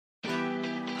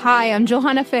Hi, I'm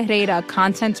Johanna Ferreira,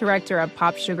 content director at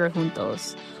Pop Sugar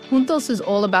Juntos. Juntos is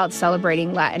all about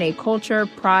celebrating Latinx culture,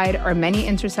 pride, our many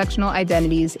intersectional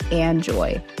identities, and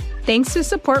joy. Thanks to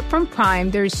support from Prime,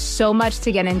 there's so much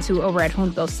to get into over at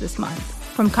Juntos this month.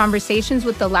 From conversations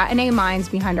with the Latinx minds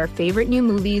behind our favorite new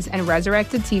movies and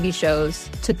resurrected TV shows,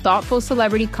 to thoughtful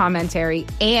celebrity commentary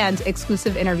and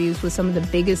exclusive interviews with some of the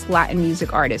biggest Latin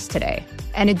music artists today.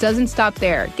 And it doesn't stop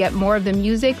there. Get more of the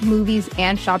music, movies,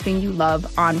 and shopping you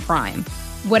love on Prime.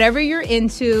 Whatever you're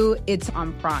into, it's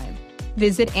on Prime.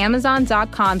 Visit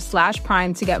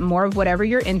Amazon.com/Prime to get more of whatever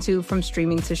you're into, from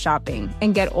streaming to shopping.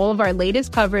 And get all of our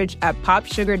latest coverage at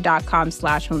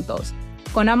popsugar.com/juntos.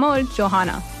 Con amor,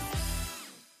 Johanna.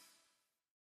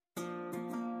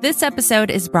 This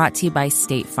episode is brought to you by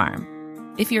State Farm.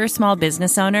 If you're a small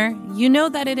business owner, you know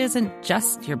that it isn't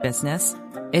just your business,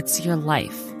 it's your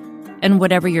life. And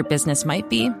whatever your business might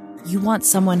be, you want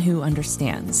someone who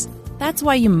understands. That's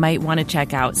why you might want to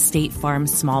check out State Farm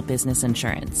Small Business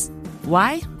Insurance.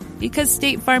 Why? Because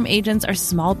State Farm agents are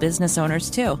small business owners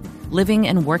too, living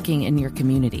and working in your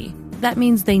community. That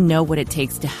means they know what it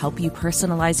takes to help you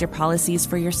personalize your policies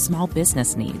for your small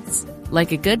business needs.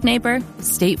 Like a good neighbor,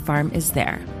 State Farm is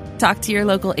there. Talk to your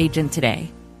local agent today.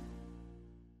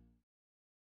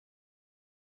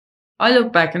 I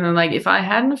look back and I'm like, if I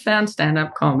hadn't found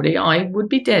stand-up comedy, I would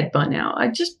be dead by now. I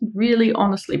just really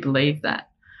honestly believe that.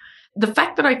 The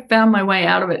fact that I found my way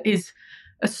out of it is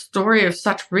a story of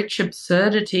such rich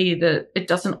absurdity that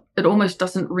it almost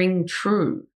doesn't ring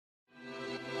true.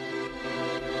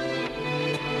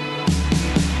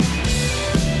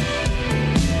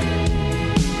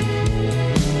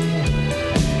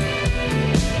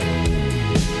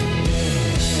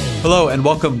 Hello and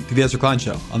welcome to the Ezra Klein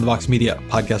Show on the Vox Media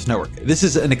Podcast Network. This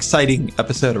is an exciting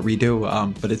episode, a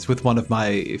redo, but it's with one of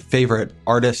my favorite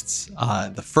artists.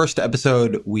 The first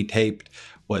episode we taped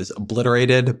was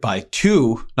obliterated by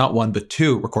two, not one, but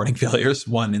two recording failures,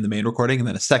 one in the main recording and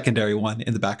then a secondary one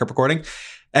in the backup recording.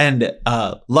 And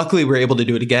luckily, we were able to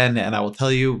do it again. And I will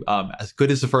tell you, as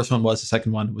good as the first one was, the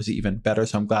second one was even better.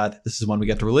 So I'm glad this is one we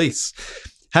get to release.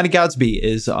 Hannah Gadsby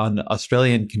is an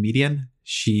Australian comedian.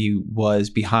 She was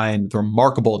behind the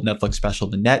remarkable Netflix special,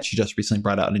 Nanette. She just recently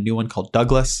brought out a new one called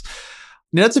Douglas.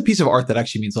 Nanette's a piece of art that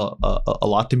actually means a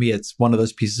lot to me. It's one of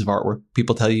those pieces of art where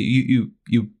people tell you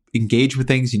engage with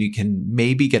things and you can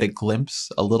maybe get a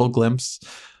little glimpse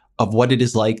of what it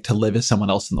is like to live as someone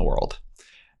else in the world.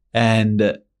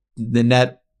 And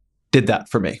Nanette did that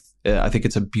for me. I think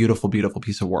it's a beautiful, beautiful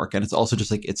piece of work. And it's also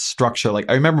just like its structure. Like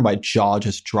I remember my jaw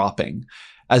just dropping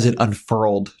as it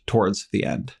unfurled towards the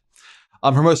end.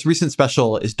 Her most recent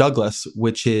special is Douglas,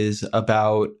 which is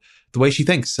about the way she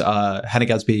thinks. Hannah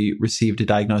Gadsby received a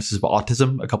diagnosis of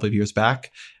autism a couple of years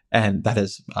back, and that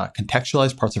has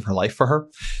contextualized parts of her life for her.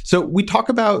 So we talk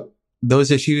about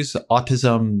those issues,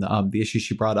 autism, the issues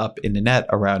she brought up in Nanette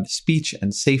around speech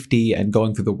and safety and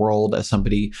going through the world as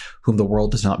somebody whom the world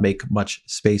does not make much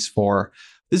space for.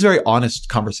 This is a very honest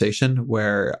conversation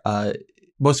where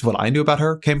most of what I knew about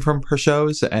her came from her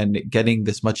shows, and getting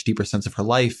this much deeper sense of her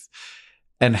life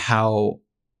and how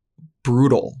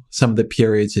brutal some of the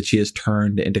periods that she has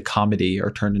turned into comedy or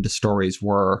turned into stories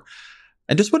were,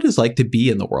 and just what it is like to be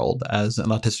in the world as an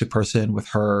autistic person with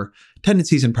her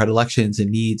tendencies and predilections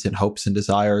and needs and hopes and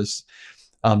desires.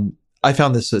 I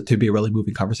found this to be a really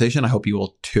moving conversation. I hope you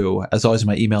will too. As always,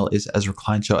 my email is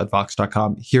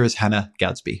EzraKleinShow@Vox.com. Here is Hannah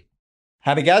Gadsby.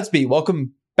 Hannah Gadsby,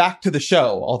 welcome back to the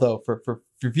show. Although for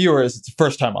viewers, it's the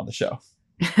first time on the show.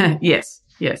 Yes.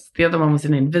 The other one was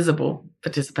an invisible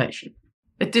participation.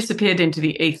 It disappeared into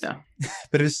the ether.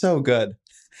 But it was so good.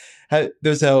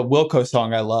 There's a Wilco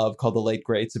song I love called The Late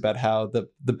Greats about how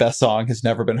the best song has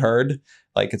never been heard.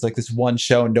 Like it's like this one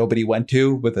show nobody went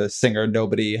to with a singer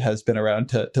nobody has been around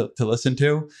to listen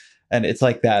to. And it's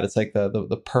like that. It's like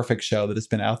the perfect show that has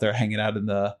been out there hanging out in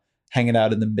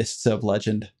the mists of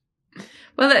legend.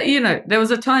 Well, there was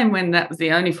a time when that was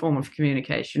the only form of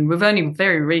communication. We've only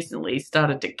very recently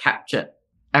started to capture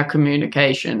our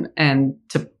communication and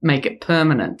to make it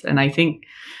permanent. And I think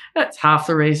that's half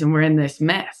the reason we're in this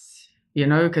mess,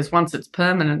 because once it's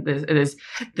permanent,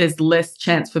 there's less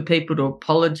chance for people to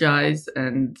apologize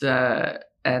and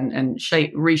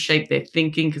reshape their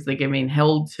thinking, because they're getting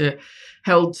held to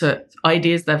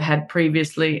ideas they've had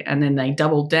previously, and then they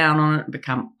double down on it and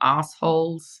become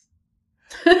assholes.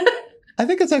 I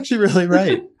think it's actually really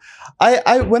right.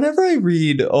 I whenever I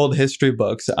read old history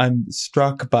books, I'm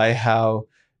struck by how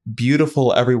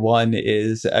beautiful everyone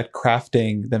is at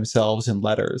crafting themselves in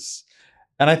letters.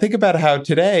 And I think about how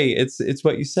today it's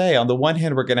what you say. On the one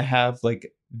hand, we're going to have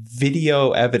like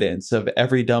video evidence of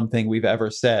every dumb thing we've ever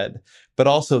said. But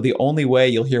also the only way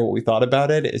you'll hear what we thought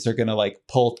about it is they're going to like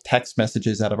pull text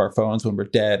messages out of our phones when we're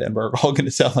dead. And we're all going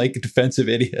to sound like defensive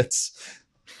idiots.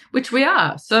 Which we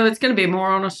are. So it's going to be a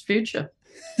more honest future.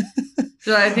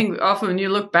 So I think often when you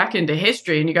look back into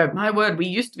history and you go, my word, we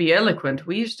used to be eloquent.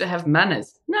 We used to have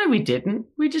manners. No, we didn't.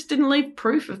 We just didn't leave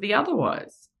proof of the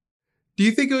otherwise. Do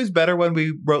you think it was better when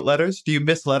we wrote letters? Do you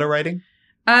miss letter writing?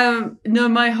 No,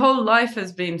 my whole life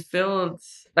has been filled.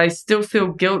 I still feel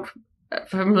guilt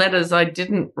from letters I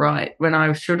didn't write when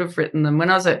I should have written them.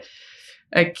 When I was a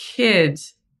kid,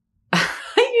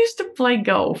 I used to play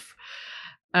golf.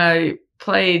 I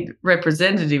played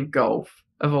representative golf,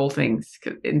 of all things,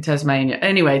 in Tasmania.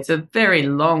 Anyway, it's a very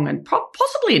long and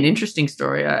possibly an interesting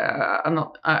story.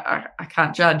 I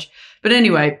can't judge. But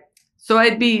anyway, so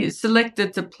I'd be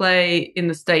selected to play in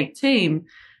the state team.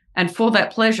 And for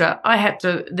that pleasure, I had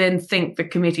to then thank the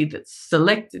committee that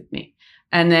selected me.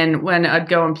 And then when I'd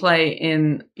go and play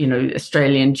in,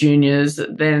 Australian juniors,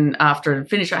 then after I'd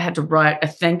finished, I had to write a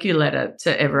thank you letter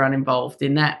to everyone involved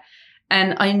in that.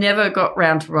 And I never got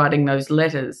round to writing those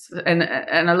letters. And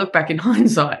I look back in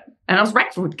hindsight, and I was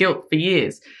racked with guilt for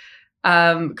years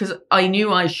because I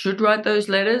knew I should write those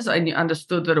letters. I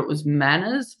understood that it was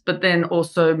manners, but then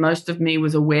also most of me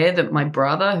was aware that my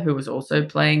brother, who was also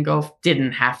playing golf,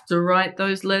 didn't have to write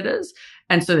those letters.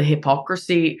 And so the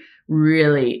hypocrisy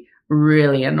really,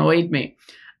 really annoyed me.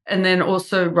 And then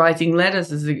also writing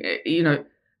letters is,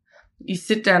 you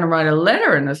sit down and write a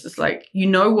letter and it's just like,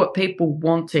 what people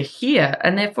want to hear.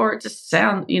 And therefore it just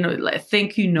sounds, like a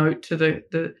thank you note to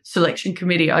the selection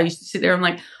committee. I used to sit there and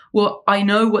I'm like, well, I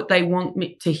know what they want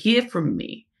me to hear from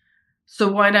me. So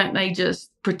why don't they just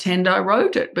pretend I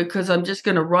wrote it? Because I'm just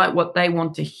going to write what they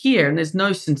want to hear. And there's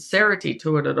no sincerity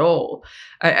to it at all.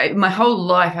 My whole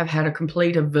life, I've had a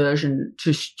complete aversion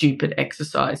to stupid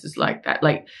exercises like that.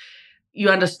 Like, you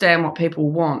understand what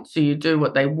people want, so you do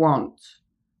what they want.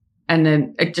 And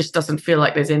then it just doesn't feel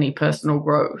like there's any personal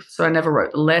growth. So I never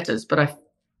wrote the letters, but I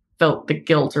felt the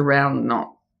guilt around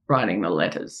not writing the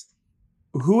letters.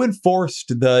 Who enforced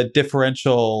the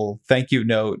differential thank you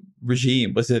note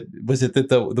regime? Was it that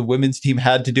the women's team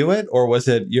had to do it, or was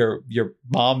it your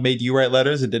mom made you write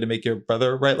letters and didn't make your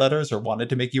brother write letters, or wanted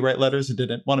to make you write letters and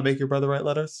didn't want to make your brother write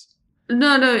letters?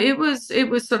 No, it was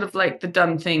sort of like the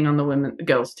done thing on the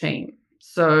girls' team.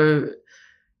 So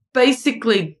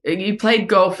basically, you played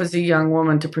golf as a young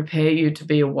woman to prepare you to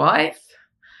be a wife,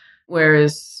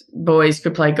 whereas boys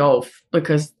could play golf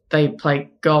because they play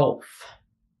golf.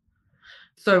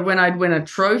 So when I'd win a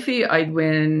trophy, I'd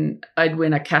win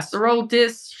a casserole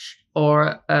dish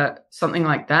or something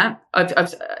like that.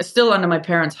 I've still under my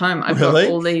parents' home. I've Really?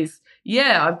 got all these.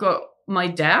 Yeah, I've got my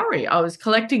dowry. I was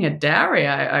collecting a dowry.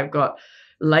 I've got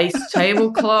lace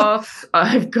tablecloths.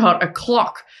 I've got a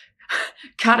clock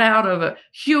cut out of a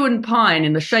hewn pine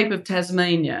in the shape of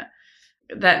Tasmania.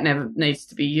 That never needs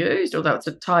to be used, although it's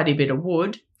a tidy bit of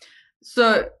wood.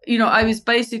 So, I was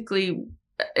basically,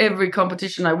 every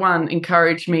competition I won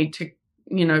encouraged me to,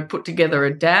 put together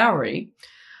a dowry.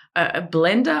 A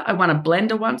blender. I won a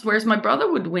blender once, whereas my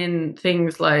brother would win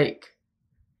things like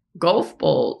golf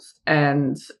balls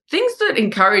and things that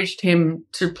encouraged him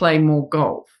to play more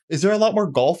golf. Is there a lot more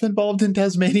golf involved in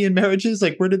Tasmanian marriages?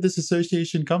 Like, where did this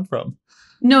association come from?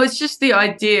 No, it's just the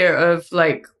idea of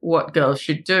like what girls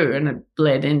should do, and it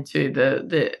bled into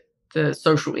the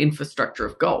social infrastructure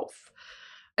of golf.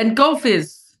 And golf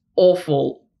is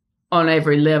awful on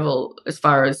every level as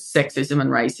far as sexism and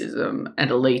racism and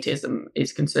elitism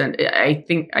is concerned. I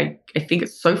think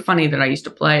it's so funny that I used to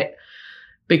play it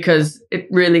because it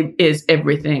really is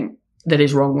everything that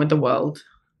is wrong with the world.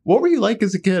 What were you like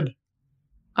as a kid?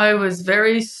 I was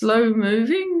very slow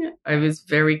moving. I was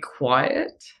very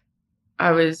quiet.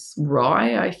 I was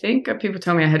wry, I think. People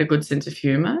tell me I had a good sense of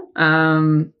humor.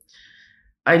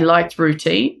 I liked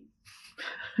routine.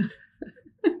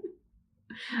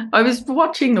 I was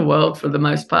watching the world for the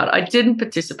most part. I didn't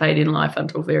participate in life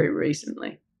until very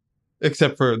recently.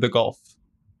 Except for the golf.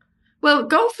 Well,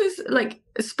 golf is like,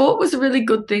 sport was a really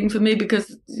good thing for me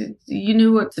because you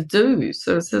knew what to do.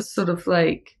 So it's just sort of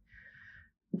like,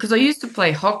 because I used to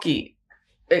play hockey.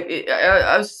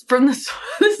 I was from this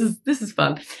is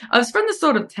fun. I was from the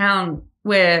sort of town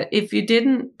where if you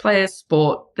didn't play a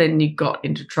sport, then you got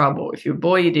into trouble. If you're a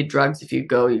boy, you did drugs. If you're a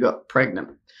girl, you got pregnant.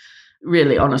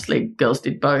 Really, honestly, girls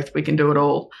did both. We can do it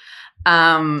all.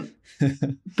 But,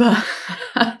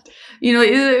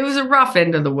 it was a rough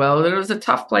end of the world. It was a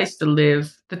tough place to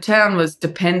live. The town was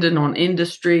dependent on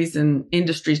industries, and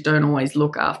industries don't always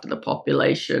look after the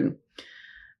population.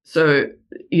 So,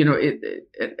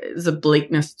 there's a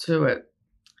bleakness to it.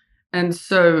 And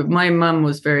so my mum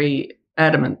was very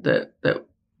adamant that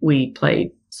we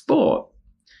played sport.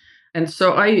 And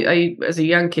so I as a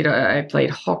young kid, I played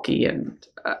hockey, and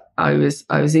I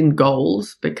was in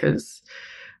goals because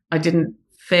I didn't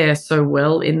fare so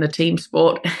well in the team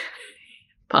sport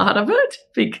part of it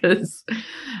because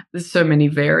there's so many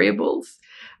variables.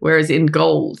 Whereas in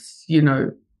goals,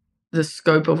 the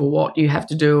scope of what you have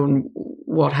to do and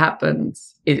what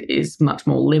happens is much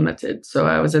more limited. So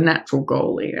I was a natural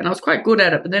goalie and I was quite good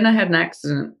at it. But then I had an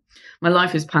accident. My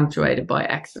life is punctuated by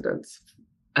accidents.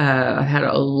 I had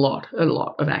a lot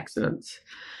of accidents.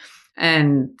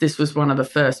 And this was one of the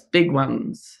first big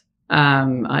ones.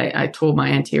 I tore my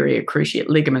anterior cruciate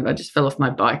ligament. I just fell off my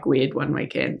bike weird one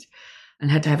weekend and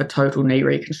had to have a total knee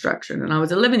reconstruction. And I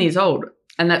was 11 years old.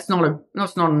 And that's not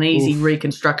an easy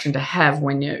reconstruction to have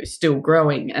when you're still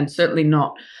growing, and certainly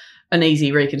not an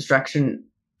easy reconstruction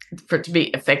for it to be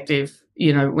effective,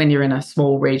 when you're in a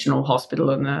small regional hospital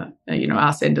in the,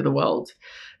 arse end of the world.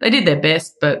 They did their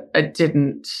best, but it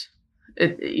didn't,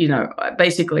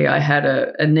 basically I had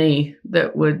a knee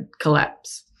that would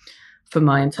collapse for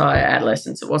my entire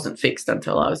adolescence. It wasn't fixed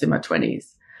until I was in my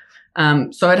 20s.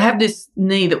 So I'd have this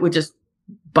knee that would just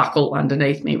buckle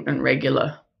underneath me in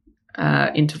regular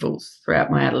intervals throughout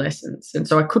my adolescence. And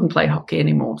so I couldn't play hockey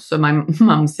anymore. So my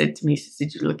mum said to me, she said,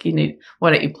 look,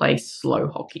 why don't you play slow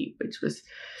hockey, which was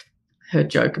her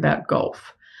joke about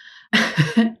golf.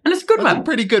 And it's a good one. A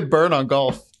pretty good burn on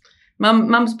golf.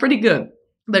 Mum's pretty good.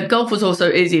 But golf was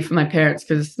also easy for my parents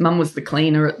because Mum was the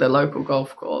cleaner at the local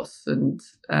golf course and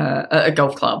a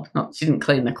golf club. She didn't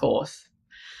clean the course.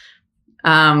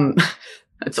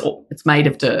 It's made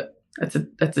of dirt.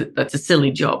 That's a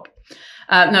silly job.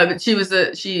 No, but she was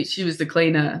the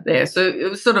cleaner there. So it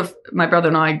was sort of my brother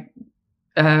and I.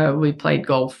 We played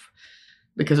golf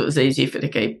because it was easier to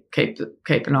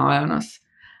keep an eye on us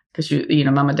because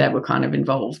Mum and Dad were kind of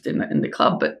involved in the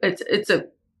club. But it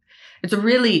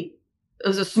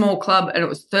was a small club and it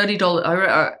was $30.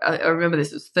 I remember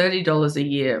this. It was $30 a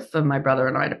year for my brother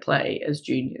and I to play as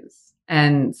juniors.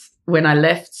 And when I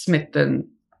left Smithton,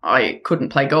 I couldn't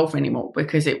play golf anymore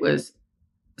because it was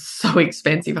so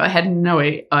expensive. I had no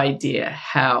idea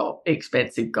how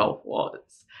expensive golf was.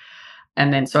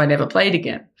 And then so I never played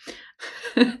again.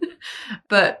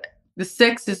 But the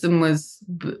sexism was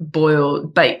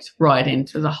baked right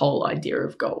into the whole idea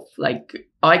of golf. Like,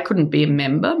 I couldn't be a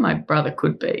member. My brother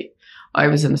could be. I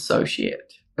was an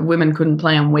associate. Women couldn't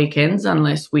play on weekends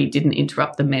unless we didn't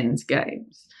interrupt the men's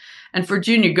games. And for a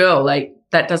junior girl,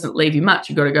 that doesn't leave you much.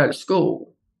 You've got to go to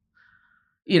school.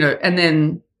 And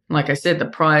then, like I said, the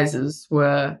prizes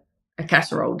were a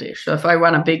casserole dish. So if I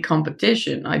won a big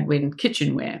competition, I'd win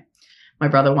kitchenware. My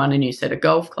brother won a new set of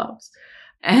golf clubs.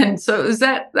 And so it was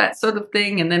that sort of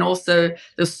thing. And then also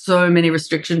there's so many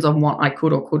restrictions on what I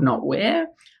could or could not wear.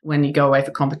 When you go away for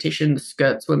competition, the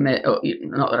skirts were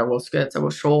not that I wore skirts, I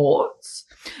wore shorts,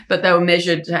 but they were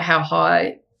measured to how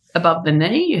high above the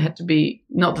knee. You had to be,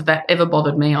 not that ever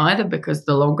bothered me either because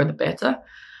the longer the better.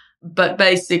 But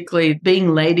basically being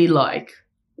ladylike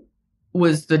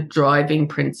was the driving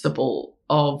principle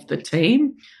of the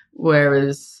team,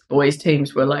 whereas boys'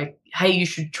 teams were like, hey, you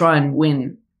should try and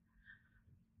win.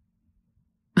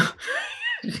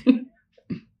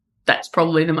 That's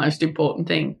probably the most important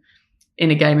thing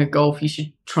in a game of golf. You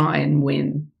should try and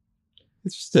win.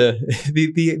 It's just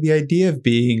the idea of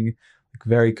being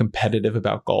very competitive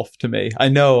about golf to me. I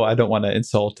know I don't want to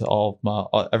insult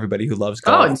everybody who loves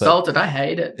golf. Oh, insulted! I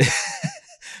hate it.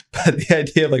 But the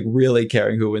idea of really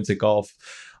caring who wins at golf,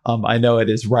 I know it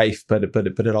is rife, but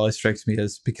it always strikes me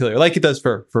as peculiar, like it does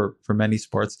for many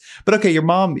sports. But okay, your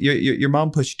mom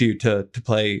pushed you to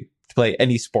play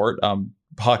any sport,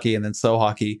 hockey and then slow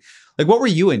hockey. What were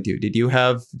you into? Did you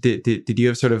have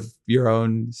sort of your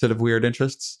own sort of weird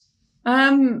interests?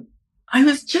 I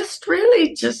was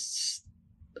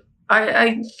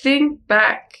I think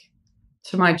back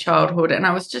to my childhood and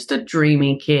I was just a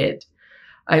dreamy kid.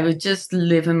 I would just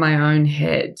live in my own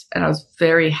head and I was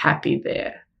very happy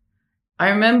there. I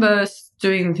remember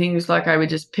doing things like I would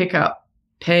just pick up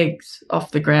pegs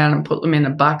off the ground and put them in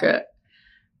a bucket,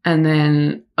 and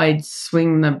then I'd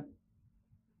swing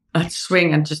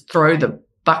and just throw the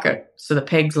bucket so the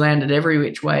pegs landed every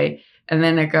which way, and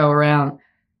then I'd go around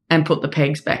and put the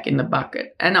pegs back in the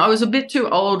bucket. And I was a bit too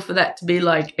old for that to be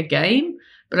like a game,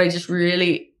 but I just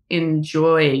really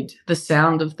enjoyed the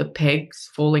sound of the pegs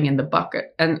falling in the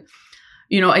bucket. And,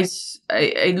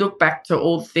 I look back to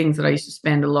all the things that I used to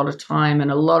spend a lot of time,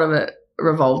 and a lot of it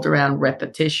revolved around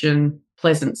repetition,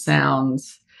 pleasant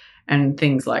sounds, and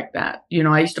things like that. You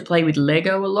know, I used to play with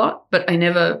Lego a lot, but I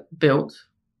never built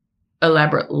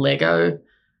elaborate Lego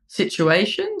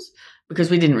situations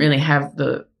because we didn't really have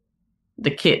the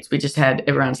kits. We just had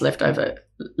everyone's leftover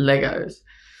Legos.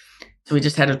 So we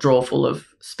just had a drawer full of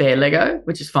spare Lego,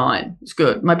 which is fine. It's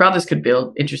good. My brothers could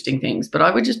build interesting things, but I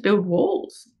would just build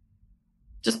walls.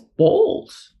 Just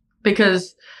walls.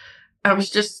 Because I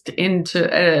was just into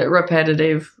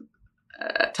repetitive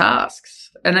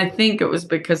tasks. And I think it was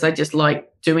because I just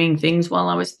liked doing things while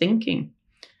I was thinking.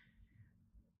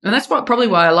 And that's probably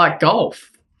why I like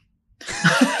golf.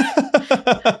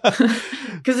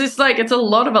 Because it's a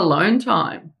lot of alone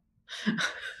time.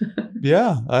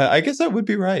 Yeah, I guess that would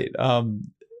be right.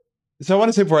 So I want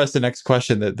to say before I ask the next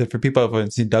question that for people who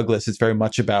haven't seen Douglas, it's very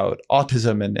much about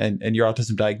autism and your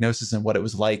autism diagnosis and what it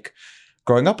was like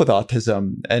growing up with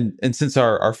autism. And since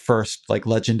our first like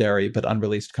legendary but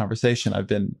unreleased conversation, I've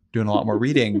been doing a lot more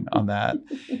reading on that.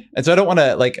 And so I don't want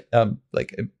to like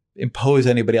impose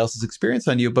anybody else's experience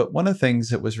on you, but one of the things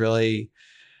that was really,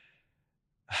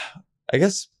 I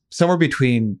guess, somewhere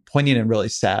between poignant and really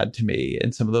sad to me in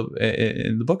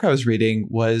the book I was reading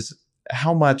was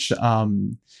how much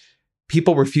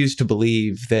people refuse to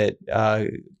believe that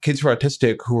kids who are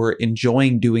autistic who are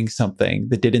enjoying doing something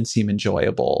that didn't seem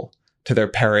enjoyable to their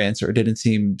parents or didn't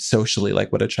seem socially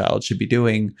like what a child should be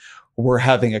doing were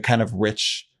having a kind of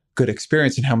rich, good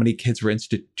experience, and how many kids were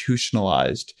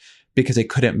institutionalized because they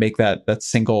couldn't make that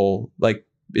single, like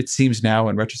it seems now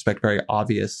in retrospect, very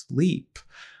obvious leap.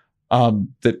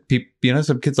 That people,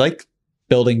 some kids like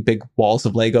building big walls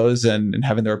of Legos and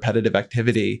having the repetitive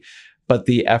activity, but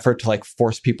the effort to like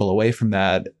force people away from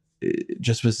that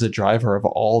just was the driver of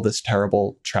all this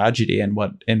terrible tragedy and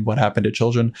what happened to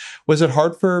children. Was it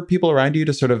hard for people around you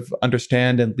to sort of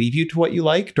understand and leave you to what you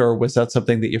liked, or was that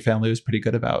something that your family was pretty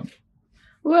good about?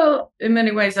 Well, in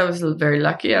many ways, I was very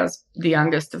lucky. I was the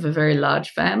youngest of a very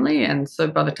large family, and so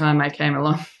by the time I came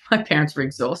along, my parents were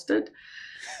exhausted.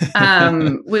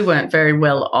 We weren't very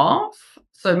well off.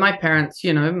 So my parents,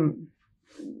 they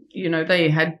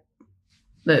had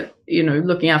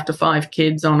looking after 5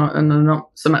 kids on not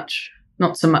so much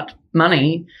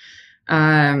money.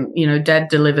 Dad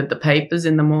delivered the papers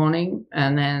in the morning,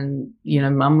 and then,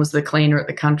 mum was the cleaner at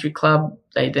the country club.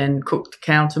 They then cooked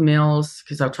counter meals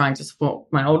because I was trying to support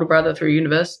my older brother through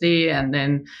university. And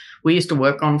then we used to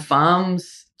work on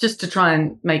farms just to try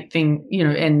and make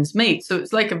ends meet. So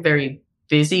it's like a very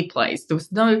busy place. There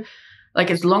was no,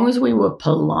 as long as we were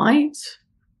polite,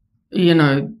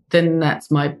 then that's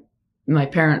my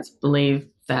parents believe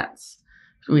that's,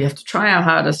 we have to try our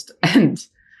hardest and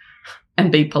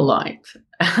be polite.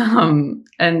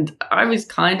 And I was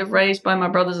kind of raised by my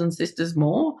brothers and sisters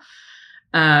more,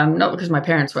 not because my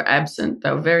parents were absent,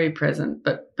 they were very present,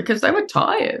 but because they were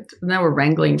tired and they were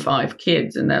wrangling 5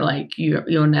 kids, and they're like,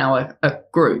 you're now a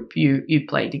group, you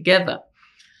play together.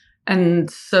 And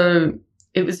so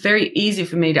it was very easy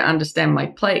for me to understand my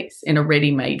place in a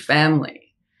ready-made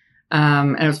family.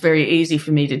 And it was very easy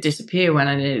for me to disappear when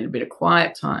I needed a bit of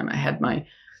quiet time. I had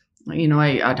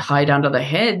I'd hide under the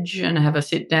hedge and have a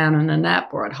sit down and a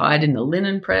nap, or I'd hide in the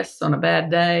linen press on a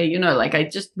bad day. I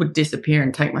just would disappear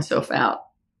and take myself out.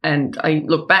 And I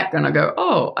look back and I go,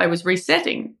 oh, I was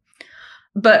resetting.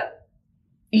 But,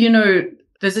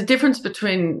 there's a difference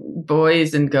between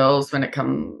boys and girls when it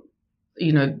comes,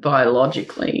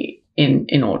 biologically in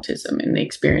autism, in the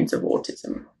experience of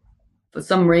autism. For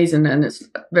some reason, and it's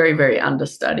very, very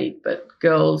understudied, but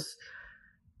girls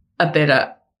are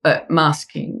better at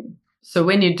masking. So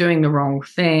when you're doing the wrong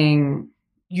thing,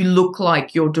 you look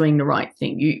like you're doing the right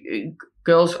thing.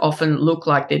 Girls often look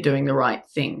like they're doing the right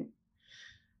thing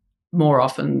more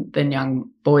often than young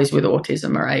boys with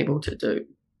autism are able to do.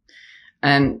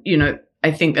 And,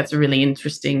 I think that's a really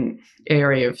interesting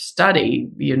area of study,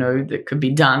 that could be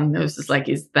done. It was just like,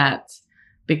 is that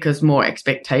because more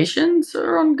expectations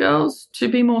are on girls to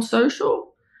be more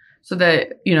social? So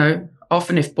that,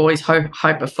 often if boys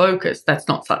hyper-focus, that's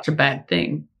not such a bad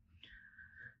thing.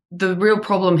 The real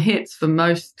problem hits for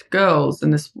most girls,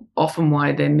 and this is often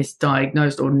why they're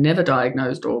misdiagnosed or never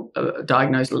diagnosed or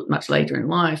diagnosed much later in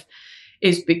life,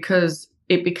 is because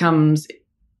it becomes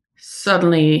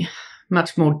suddenly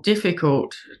much more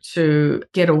difficult to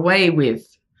get away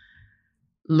with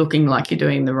looking like you're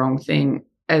doing the wrong thing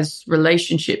as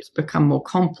relationships become more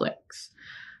complex.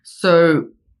 So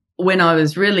when I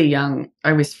was really young,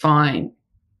 I was fine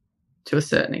to a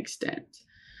certain extent.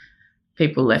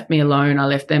 People left me alone. I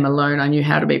left them alone. I knew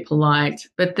how to be polite.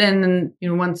 But then,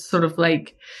 once sort of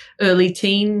like early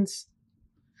teens,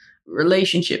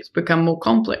 relationships become more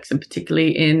complex, and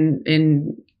particularly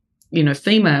in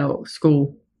female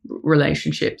school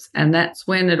relationships. And that's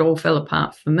when it all fell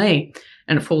apart for me.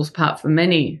 And it falls apart for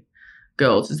many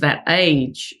girls, is that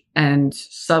age. And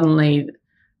suddenly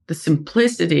the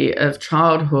simplicity of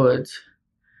childhood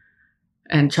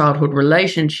and childhood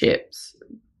relationships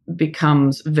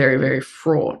becomes very, very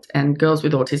fraught. And girls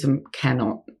with autism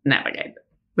cannot navigate it.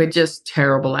 We're just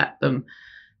terrible at them.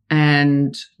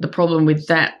 And the problem with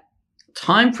that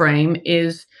time frame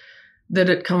is that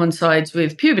it coincides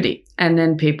with puberty. And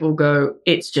then people go,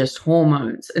 it's just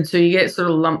hormones. And so you get sort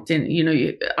of lumped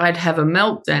in, I'd have a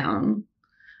meltdown.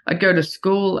 I'd go to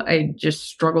school. I'd just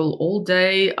struggle all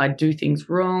day. I'd do things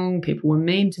wrong. People were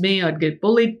mean to me. I'd get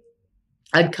bullied.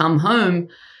 I'd come home,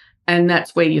 and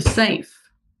that's where you're safe.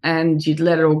 And you'd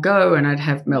let it all go, and I'd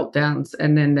have meltdowns.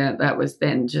 And then that was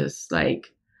then just like,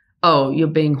 oh, you're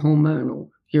being hormonal.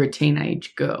 You're a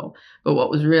teenage girl. But what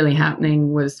was really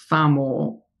happening was far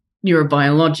more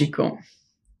neurobiological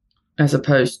as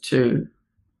opposed to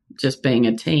just being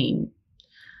a teen.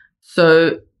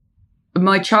 So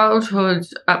my childhood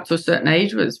up to a certain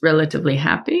age was relatively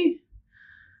happy.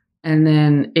 And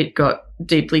then it got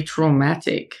deeply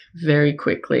traumatic very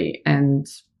quickly. And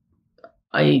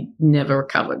I never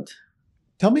recovered.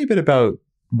 Tell me a bit about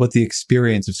what the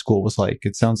experience of school was like.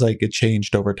 It sounds like it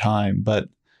changed over time, but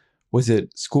was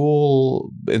it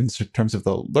school in terms of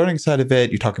the learning side of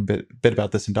it? You talk a bit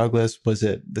about this in Douglas. Was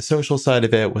it the social side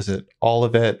of it? Was it all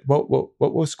of it? What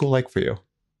was school like for you?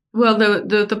 Well,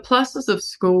 the pluses of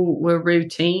school were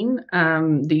routine.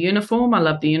 The uniform, I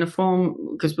loved the uniform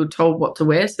because we were told what to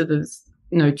wear, so there's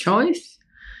no choice.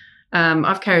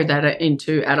 I've carried that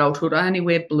into adulthood. I only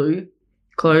wear blue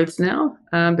clothes now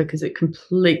because it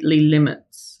completely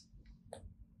limits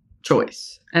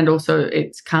choice. And also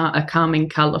it's a calming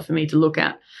color for me to look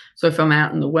at. So if I'm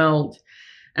out in the world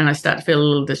and I start to feel a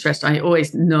little distressed, I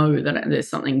always know that there's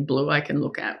something blue I can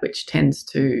look at, which tends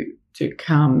to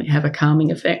have a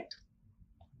calming effect.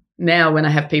 Now, when I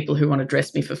have people who want to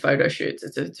dress me for photo shoots,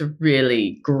 it's a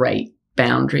really great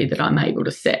boundary that I'm able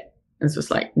to set. It's just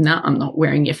like, no, I'm not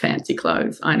wearing your fancy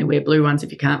clothes. I only wear blue ones.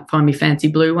 If you can't find me fancy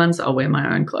blue ones, I'll wear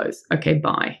my own clothes. Okay,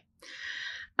 bye.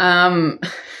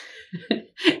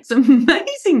 It's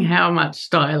amazing how much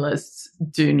stylists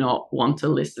do not want to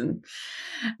listen.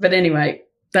 But anyway,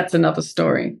 that's another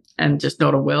story, and just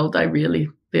not a world I really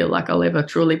feel like I'll ever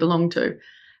truly belong to.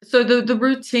 So the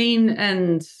routine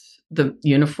and the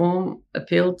uniform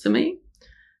appealed to me.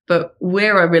 But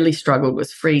where I really struggled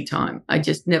was free time. I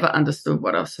just never understood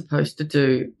what I was supposed to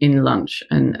do in lunch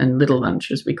and little lunch,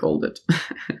 as we called it.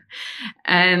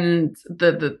 And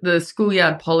the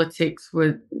schoolyard politics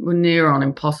were near on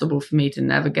impossible for me to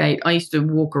navigate. I used to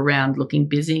walk around looking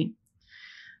busy.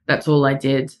 That's all I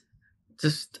did.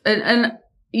 And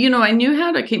I knew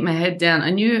how to keep my head down. I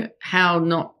knew how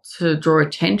not to draw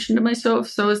attention to myself.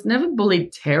 So I was never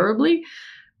bullied terribly.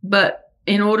 But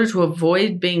in order to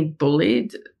avoid being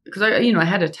bullied, because I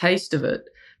had a taste of it,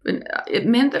 but it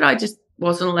meant that I just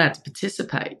wasn't allowed to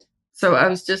participate. So I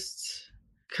was just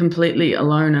completely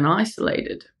alone and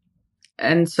isolated.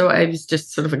 And so I was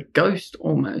just sort of a ghost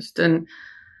almost. And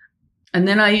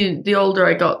then the older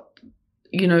I got,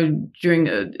 during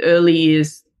early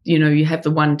years, you have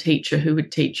the one teacher who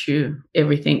would teach you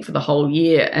everything for the whole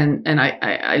year. And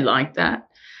I liked that.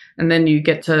 And then you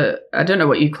get to, I don't know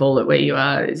what you call it where you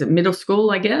are. Is it middle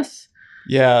school, I guess?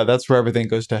 Yeah, that's where everything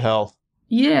goes to hell.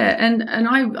 Yeah, and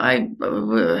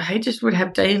I just would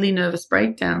have daily nervous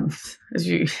breakdowns. This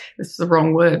is the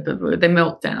wrong word, but they're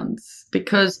meltdowns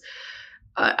because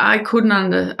I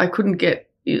couldn't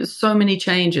get so many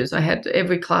changes.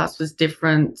 Every class was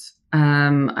different.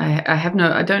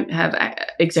 I don't have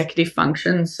executive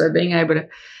functions, so being able to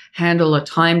handle a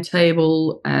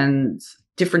timetable and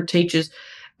different teachers,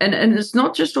 and it's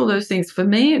not just all those things. For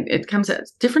me, it comes out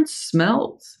different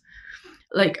smells.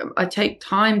 Like I take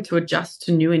time to adjust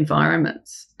to new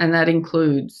environments, and that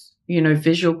includes,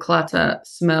 visual clutter,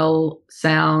 smell,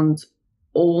 sound,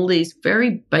 all these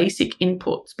very basic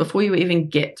inputs before you even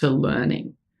get to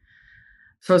learning.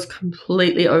 So I was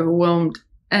completely overwhelmed.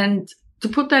 And to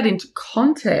put that into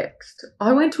context,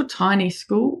 I went to a tiny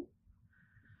school,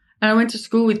 and I went to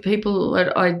school with people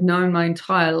that I'd known my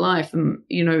entire life. And,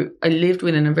 I lived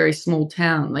within a very small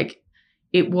town. Like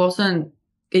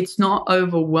it's not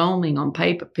overwhelming on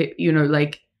paper.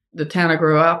 Like the town I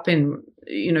grew up in,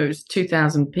 it was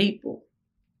 2,000 people.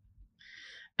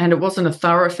 And it wasn't a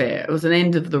thoroughfare. It was an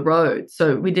end of the road.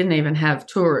 So we didn't even have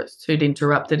tourists who'd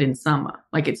interrupt it in summer.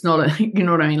 Like it's not you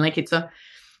know what I mean? Like it's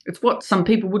what some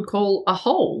people would call a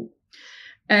hole.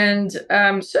 And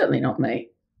certainly not me,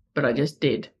 but I just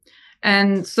did.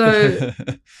 And so,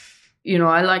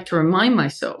 I like to remind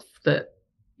myself that,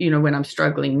 when I'm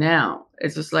struggling now,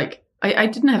 It's just like, I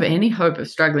didn't have any hope of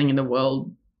struggling in the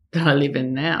world that I live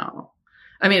in now.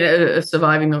 I mean,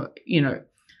 surviving, I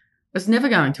was never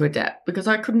going to adapt because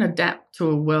I couldn't adapt to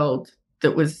a world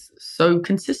that was so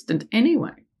consistent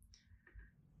anyway.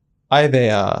 I have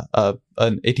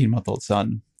an 18-month-old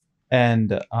son,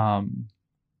 and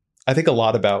I think a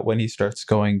lot about when he starts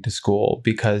going to school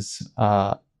because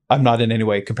I'm not in any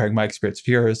way comparing my experience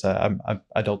to yours.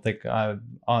 I don't think I'm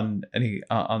on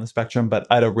the spectrum, but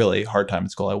I had a really hard time in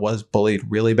school. I was bullied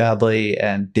really badly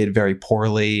and did very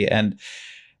poorly, and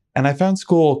I found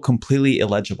school completely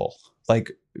illegible.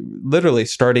 Like literally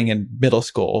starting in middle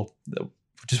school,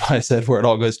 which is why I said where it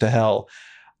all goes to hell.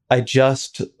 I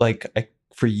just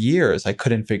for years I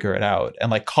couldn't figure it out,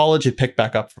 and like college it picked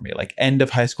back up for me. Like end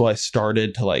of high school I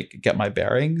started to like get my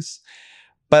bearings,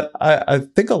 but I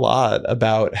think a lot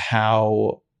about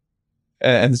how,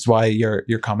 and this is why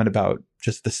your comment about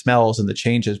just the smells and the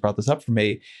changes brought this up for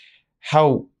me,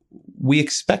 how we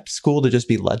expect school to just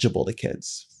be legible to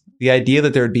kids. The idea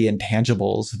that there would be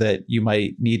intangibles that you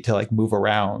might need to like move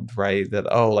around, right? That,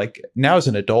 like now as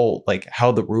an adult, like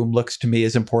how the room looks to me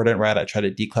is important, right? I try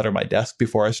to declutter my desk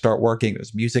before I start working.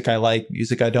 There's music I like,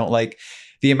 music I don't like.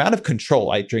 The amount of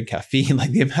control, I drink caffeine,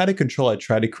 like the amount of control I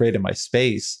try to create in my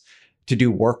space to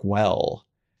do work well,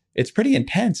 it's pretty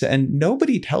intense. And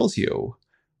nobody tells you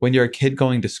when you're a kid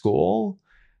going to school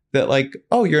that like,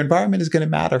 your environment is going to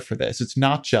matter for this. It's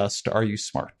not just, are you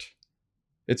smart?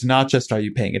 It's not just, are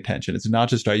you paying attention? It's not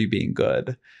just, are you being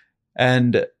good?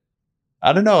 And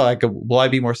I don't know, like, will I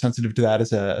be more sensitive to that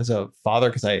as a father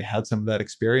because I had some of that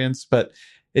experience? But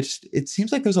it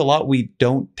seems like there's a lot we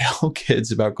don't tell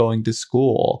kids about going to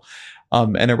school.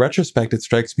 And in retrospect, it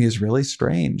strikes me as really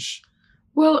strange.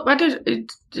 Well,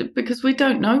 because we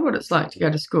don't know what it's like to go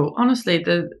to school. Honestly,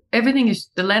 the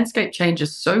landscape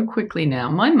changes so quickly now.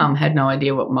 My mum had no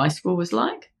idea what my school was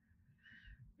like.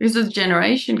 Because of the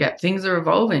generation gap, things are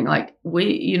evolving. Like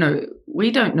we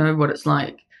don't know what it's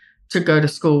like to go to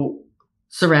school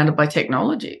surrounded by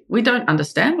technology. We don't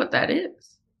understand what that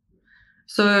is.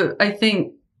 So I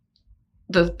think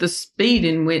the speed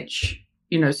in which,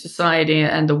 society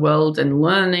and the world and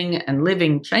learning and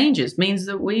living changes means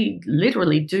that we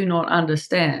literally do not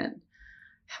understand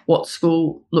what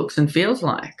school looks and feels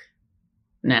like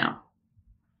now.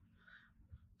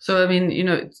 So, I mean,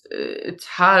 it's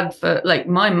hard for, like,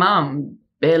 my mum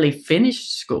barely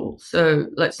finished school. So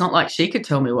it's not like she could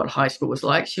tell me what high school was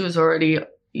like. She was already,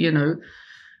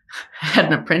 had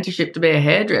an apprenticeship to be a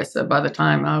hairdresser by the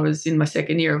time I was in my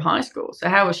second year of high school. So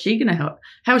how is she going to help?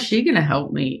 How is she going to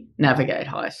help me navigate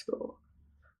high school?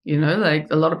 Like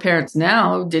a lot of parents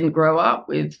now didn't grow up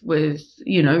with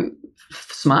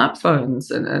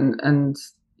smartphones and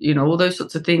all those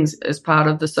sorts of things as part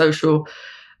of the social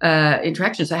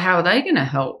interaction. So how are they going to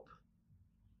help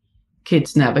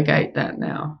kids navigate that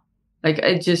now? Like,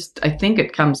 I think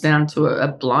it comes down to a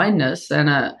blindness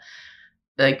and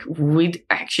we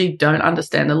actually don't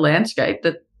understand the landscape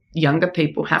that younger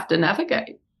people have to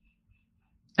navigate.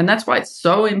 And that's why it's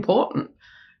so important.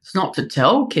 It's not to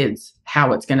tell kids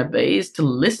how it's going to be, it's to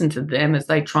listen to them as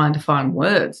they try to find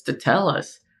words to tell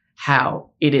us how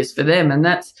it is for them. And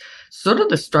that's sort of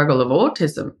the struggle of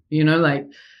autism,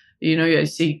 you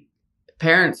see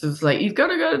parents is like, you've got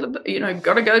to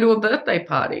go to a birthday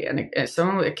party. And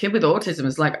a kid with autism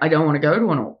is like, I don't want to go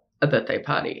to a birthday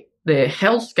party. They're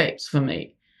hellscapes for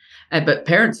me. But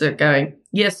parents are going,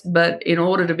 yes, but in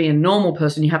order to be a normal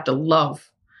person, you have to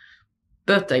love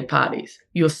birthday parties.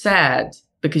 You're sad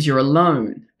because you're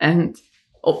alone. And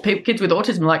kids with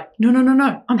autism are like,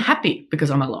 no, I'm happy because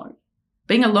I'm alone.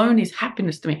 Being alone is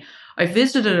happiness to me. I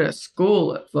visited a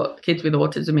school for kids with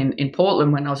autism in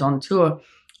Portland when I was on tour,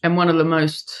 and one of the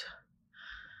most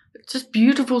just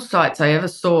beautiful sights I ever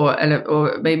saw, and it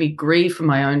made me grieve for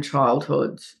my own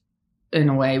childhood in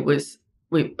a way, was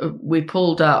we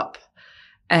pulled up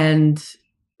and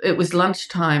it was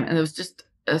lunchtime and there was just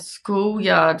a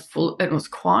schoolyard full, and it was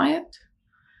quiet,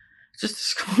 just a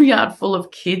schoolyard full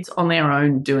of kids on their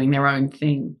own doing their own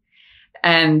thing.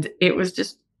 And it was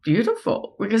just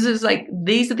beautiful because it's like,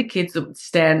 these are the kids that would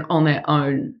stand on their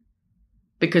own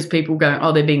because people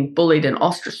go, they're being bullied and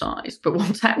ostracized. But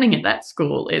what's happening at that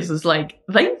school is like,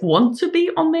 they want to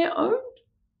be on their own.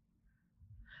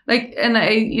 Like, and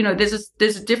there's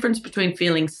a difference between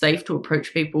feeling safe to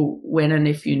approach people when and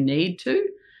if you need to,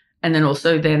 and then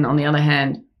also then on the other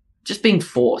hand, just being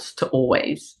forced to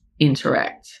always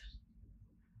interact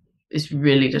is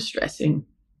really distressing.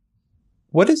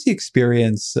 What was the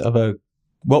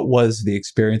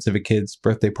experience of a kid's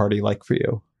birthday party like for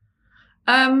you?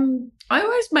 I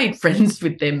always made friends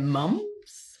with their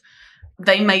mums.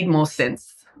 They made more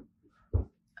sense.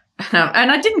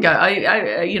 And I didn't go.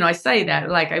 I say that,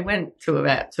 like, I went to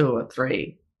about 2 or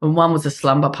 3. And one was a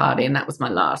slumber party, and that was my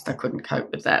last. I couldn't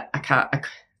cope with that.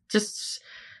 Just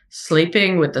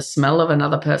sleeping with the smell of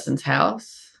another person's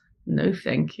house. No,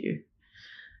 thank you.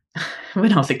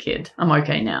 When I was a kid, I'm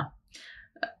okay now.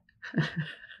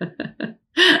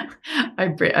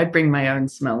 I bring my own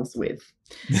smells with.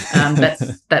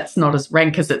 That's not as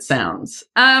rank as it sounds.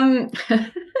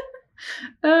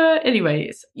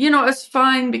 Anyways, it's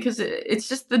fine because it's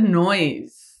just the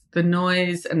noise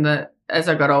and as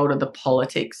I got older, the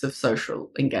politics of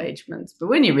social engagements. But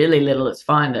when you're really little, it's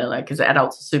fine. They're like, because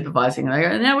adults are supervising, and I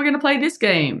go, now we're going to play this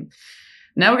game.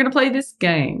 Now we're going to play this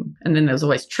game. And then there's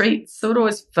always treats. So it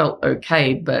always felt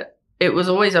okay, but it was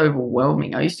always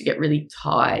overwhelming. I used to get really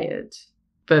tired,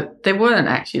 but there weren't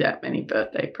actually that many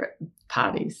birthday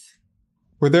parties.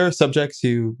 Were there subjects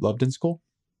you loved in school?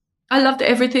 I loved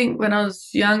everything when I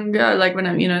was younger, like when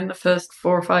I'm, in the first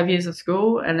 4 or 5 years of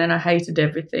school, and then I hated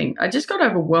everything. I just got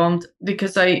overwhelmed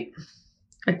because I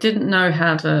didn't know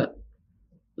how to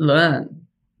learn.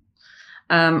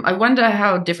 I wonder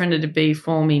how different it'd be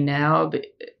for me now,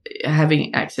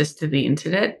 having access to the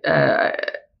internet.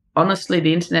 Honestly,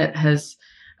 the internet has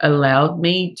allowed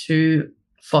me to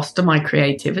foster my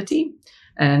creativity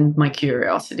and my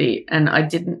curiosity, and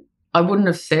I wouldn't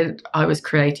have said I was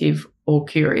creative or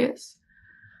curious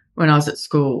when I was at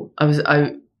school.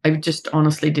 I just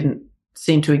honestly didn't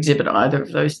seem to exhibit either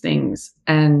of those things.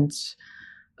 And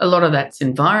a lot of that's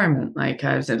environment. Like,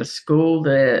 I was at a school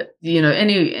that,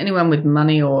 anyone with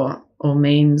money or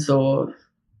means or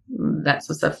that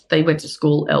sort of stuff, they went to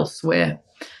school elsewhere.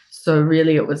 So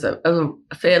really it was a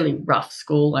fairly rough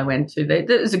school I went to. It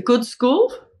was a good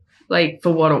school, like,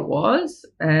 for what it was.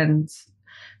 And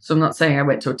so I'm not saying I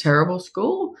went to a terrible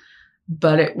school,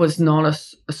 but it was not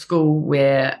a school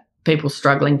where people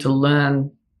struggling to learn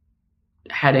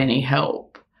had any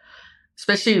help,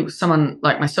 especially someone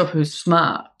like myself who's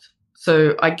smart.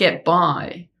 So I get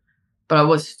by, but I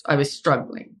was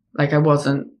struggling. Like, I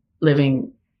wasn't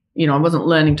living, I wasn't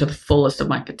learning to the fullest of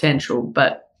my potential,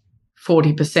 but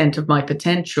 40% of my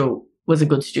potential was a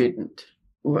good student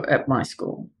at my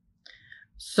school.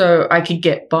 So I could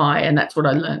get by, and that's what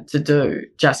I learned to do,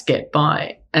 just get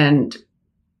by. And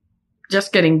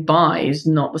just getting by is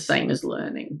not the same as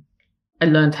learning. I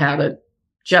learned how to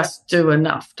just do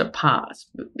enough to pass.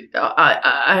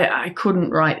 I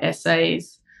couldn't write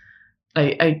essays.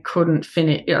 I couldn't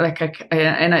finish.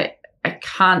 I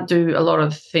can't do a lot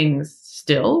of things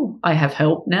still. I have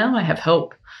help now. I have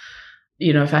help.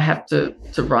 If I have to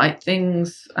write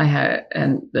things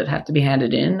and that have to be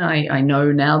handed in, I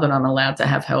know now that I'm allowed to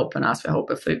have help and ask for help.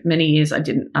 But for many years, I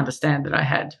didn't understand that I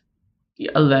had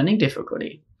a learning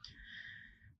difficulty.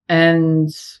 And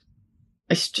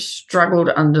I just struggled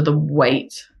under the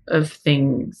weight of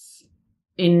things.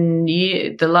 In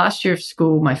the last year of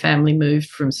school, my family moved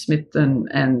from Smithton,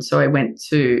 and so I went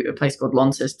to a place called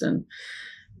Launceston,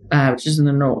 which is in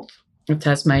the north of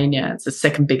Tasmania. It's the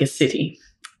second biggest city.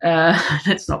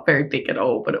 It's not very big at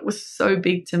all, but it was so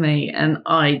big to me, and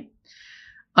I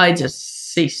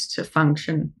just ceased to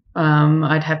function.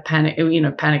 I'd have panic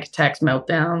attacks,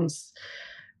 meltdowns.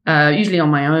 Usually on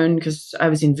my own because I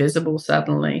was invisible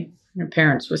suddenly. My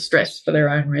parents were stressed for their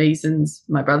own reasons.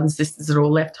 My brothers and sisters had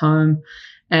all left home,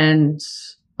 and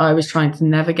I was trying to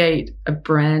navigate a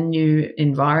brand new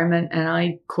environment, and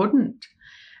I couldn't.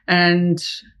 And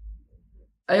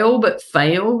I all but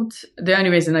failed. The only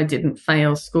reason I didn't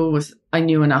fail school was I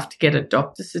knew enough to get a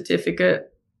doctor's certificate.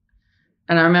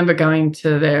 And I remember going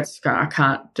to there, I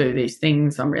can't do these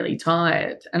things, I'm really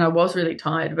tired. And I was really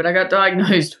tired, but I got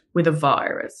diagnosed with a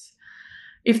virus.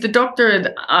 If the doctor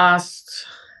had asked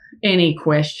any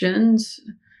questions,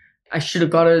 I should have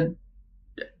got a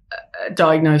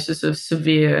diagnosis of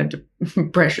severe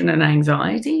depression and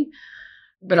anxiety.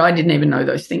 But I didn't even know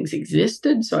those things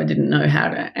existed, so I didn't know how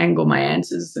to angle my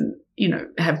answers and,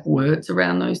 have words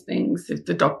around those things. If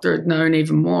the doctor had known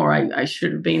even more, I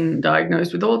should have been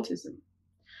diagnosed with autism.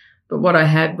 But what I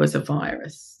had was a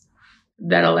virus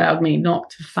that allowed me not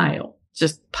to fail,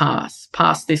 just pass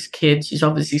this kid. She's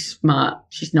obviously smart.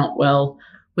 She's not well.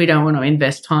 We don't want to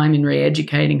invest time in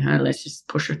re-educating her. Let's just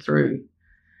push her through.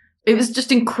 It was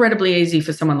just incredibly easy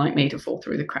for someone like me to fall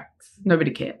through the cracks.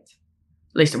 Nobody cared,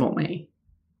 least of all me.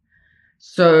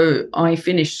 So I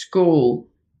finished school,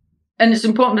 and it's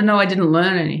important to know I didn't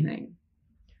learn anything.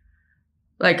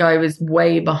 Like, I was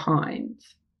way behind.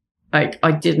 Like,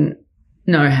 I didn't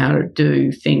know how to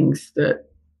do things that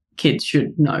kids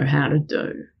should know how to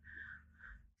do.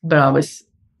 But I was,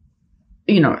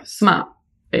 smart.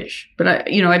 ish. But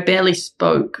I barely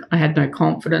spoke. I had no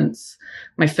confidence.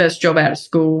 My first job out of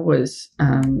school was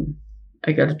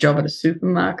I got a job at a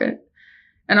supermarket.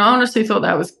 And I honestly thought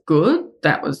that was good.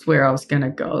 That was where I was going to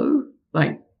go.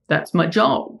 Like, that's my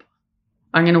job.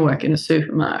 I'm going to work in a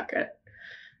supermarket.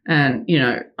 And,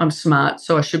 I'm smart,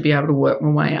 so I should be able to work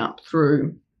my way up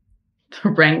through the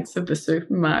ranks of the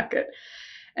supermarket.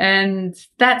 And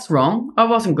that's wrong. I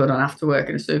wasn't good enough to work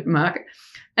in a supermarket.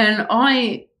 And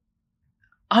I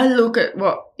look at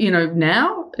what,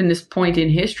 now in this point in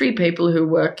history, people who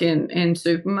work in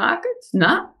supermarkets,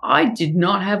 I did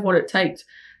not have what it takes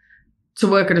to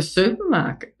work at a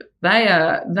supermarket. They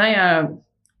are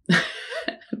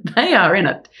they are in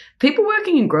it. People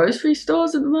working in grocery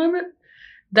stores at the moment,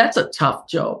 that's a tough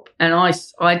job. And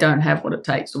I don't have what it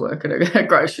takes to work at a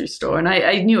grocery store. And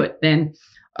I knew it then.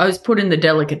 I was put in the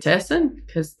delicatessen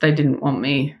because they didn't want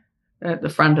me at the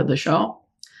front of the shop.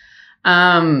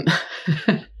 Because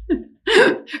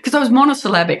I was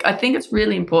monosyllabic. I think it's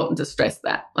really important to stress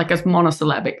that. Like, I was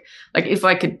monosyllabic. Like, if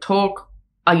I could talk,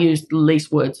 I used the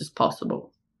least words as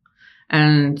possible.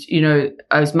 And,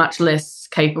 I was much less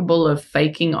capable of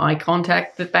faking eye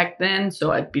contact back then.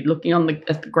 So I'd be looking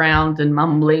at the ground and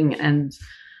mumbling, and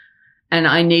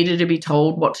I needed to be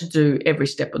told what to do every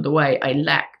step of the way. I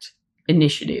lacked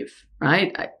initiative,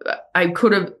 right? I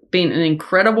could have been an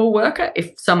incredible worker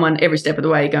if someone every step of the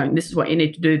way going, this is what you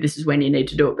need to do, this is when you need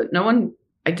to do it. But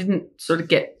I didn't sort of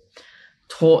get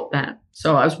taught that.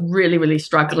 So I was really, really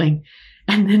struggling.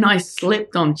 And then I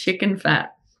slipped on chicken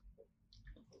fat.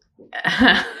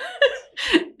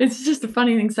 It's just a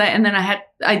funny thing to say. And then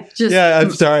I'm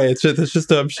sorry. I'm sure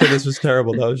this was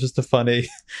terrible. That was just a funny.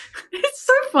 It's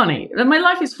so funny. My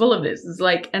life is full of this. It's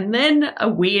like, and then a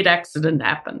weird accident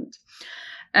happened.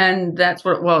 And that's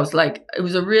what it was. Like, it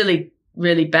was a really,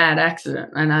 really bad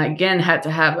accident. And I again had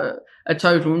to have a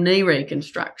total knee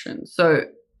reconstruction. So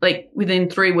like within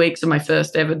 3 weeks of my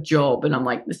first ever job, and I'm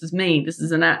like, this is me.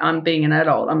 I'm being an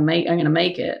adult. I'm going to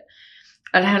make it.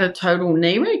 I'd had a total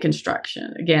knee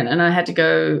reconstruction again, and I had to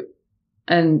go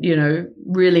and,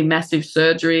 really massive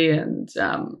surgery and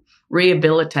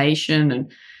rehabilitation. And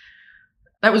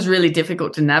that was really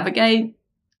difficult to navigate.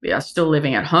 I was still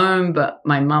living at home, but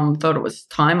my mum thought it was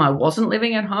time I wasn't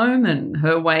living at home, and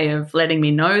her way of letting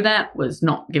me know that was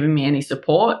not giving me any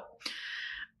support.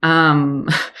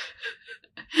 And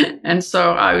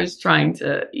so I was trying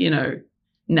to,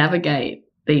 navigate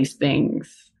these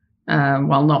things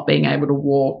while not being able to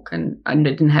walk, and I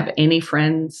didn't have any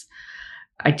friends.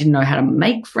 I didn't know how to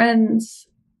make friends,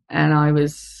 and I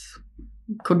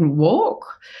couldn't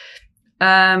walk.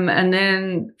 And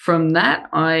then from that,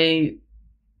 I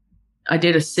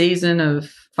did a season of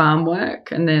farm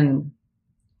work, and then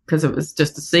because it was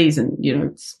just a season,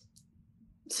 it's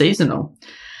seasonal.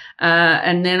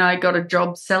 And then I got a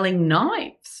job selling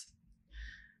knives.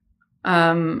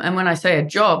 And when I say a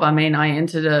job, I mean I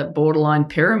entered a borderline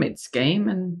pyramid scheme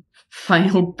and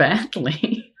failed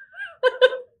badly.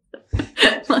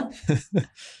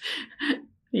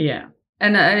 Yeah.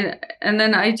 And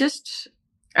then I just,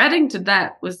 adding to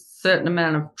that was a certain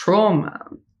amount of trauma,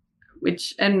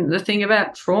 and the thing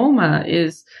about trauma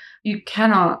is you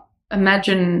cannot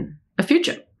imagine a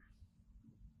future.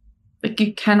 Like,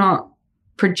 you cannot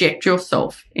project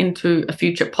yourself into a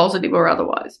future, positive or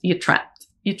otherwise. You're trapped.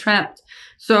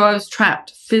 So I was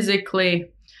trapped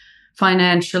physically,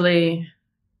 financially,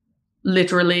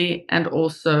 literally, and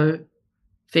also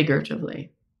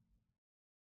figuratively.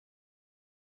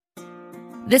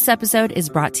 This episode is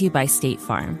brought to you by State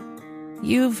Farm.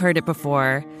 You've heard it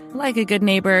before. Like a good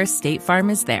neighbor, State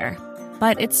Farm is there.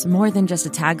 But it's more than just a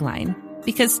tagline,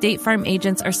 because State Farm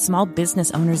agents are small business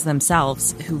owners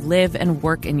themselves who live and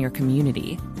work in your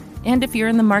community. And if you're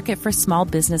in the market for small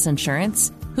business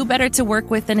insurance, who better to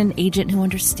work with than an agent who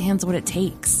understands what it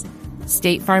takes?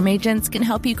 State Farm agents can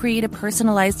help you create a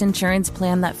personalized insurance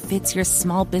plan that fits your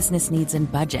small business needs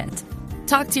and budget.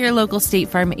 Talk to your local State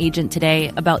Farm agent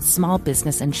today about small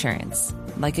business insurance.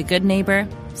 Like a good neighbor,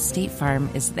 State Farm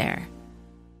is there.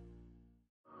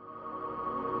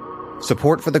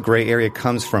 Support for the gray area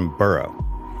comes from Burrow.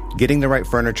 Getting the right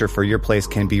furniture for your place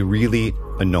can be really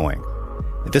annoying.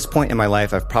 At this point in my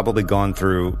life, I've probably gone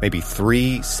through maybe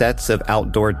 3 sets of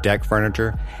outdoor deck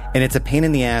furniture, and it's a pain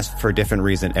in the ass for a different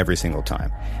reason every single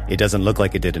time. It doesn't look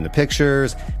like it did in the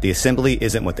pictures, the assembly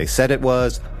isn't what they said it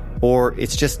was, or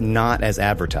it's just not as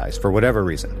advertised for whatever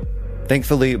reason.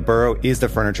 Thankfully, Burrow is the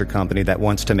furniture company that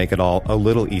wants to make it all a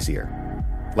little easier.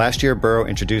 Last year, Burrow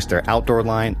introduced their outdoor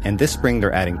line, and this spring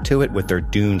they're adding to it with their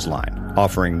Dunes line,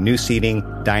 offering new seating,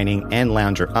 dining, and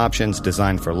lounger options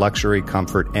designed for luxury,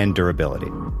 comfort, and durability.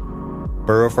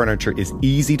 Burrow furniture is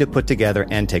easy to put together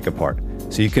and take apart,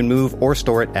 so you can move or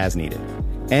store it as needed.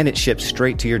 And it ships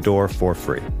straight to your door for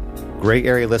free. Gray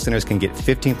Area listeners can get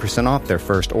 15% off their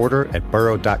first order at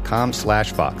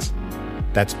burrow.com/Vox.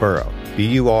 That's Burrow,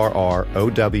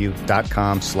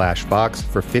 BURROW.com/Vox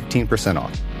for 15%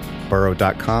 off.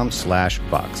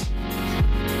 burrow.com/Vox.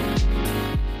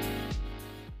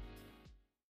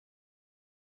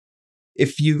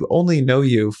 If you only know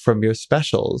you from your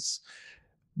specials,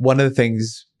 one of the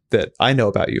things that I know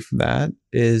about you from that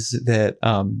is that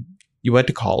you went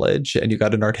to college and you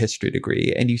got an art history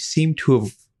degree, and you seem to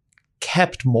have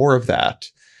kept more of that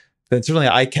than certainly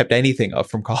I kept anything of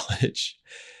from college.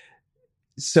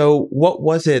 So what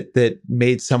was it that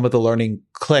made some of the learning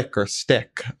click or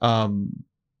stick?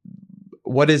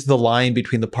 What is the line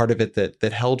between the part of it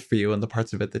that held for you and the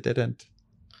parts of it that didn't?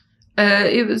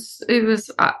 It was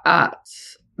art,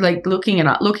 like looking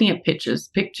at pictures.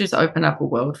 Pictures open up a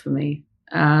world for me,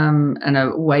 and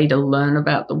a way to learn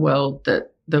about the world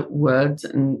that words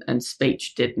and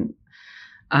speech didn't.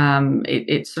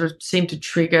 It sort of seemed to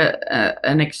trigger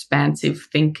an expansive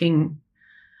thinking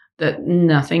that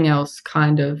nothing else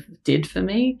kind of did for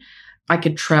me. I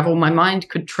could travel, my mind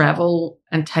could travel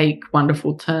and take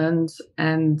wonderful turns.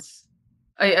 And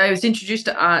I was introduced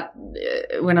to art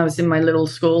when I was in my little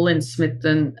school in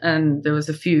Smithton, and there was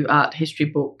a few art history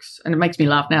books, and it makes me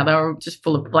laugh now. They were just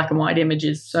full of black and white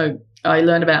images. So I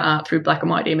learned about art through black and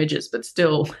white images, but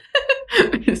still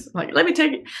it's like, let me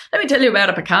tell you about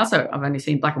a Picasso. I've only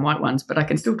seen black and white ones, but I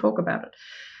can still talk about it.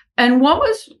 And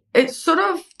it's sort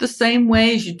of the same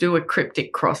way as you do a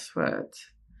cryptic crossword.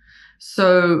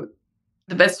 So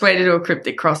the best way to do a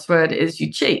cryptic crossword is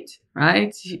you cheat,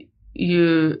 right?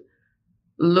 You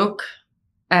look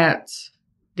at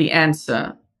the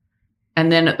answer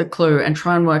and then at the clue and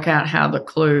try and work out how the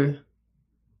clue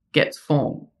gets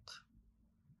formed.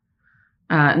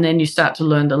 And then you start to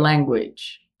learn the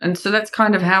language. And so that's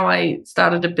kind of how I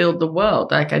started to build the world.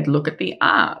 Like, I'd look at the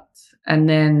art and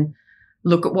then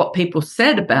look at what people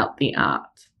said about the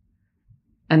art,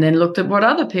 and then looked at what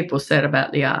other people said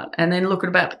about the art, and then look at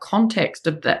about the context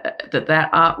of that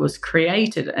art was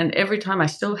created. And every time I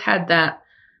still had that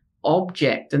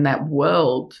object and that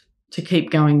world to keep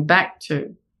going back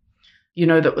to,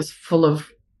 that was full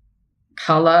of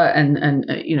color and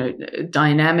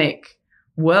dynamic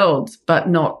worlds, but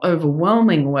not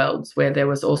overwhelming worlds where there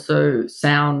was also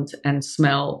sound and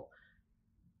smell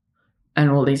and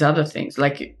all these other things.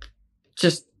 Like,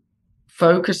 just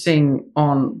focusing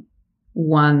on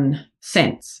one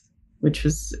sense, which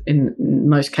was in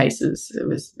most cases it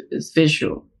was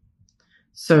visual.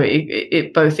 So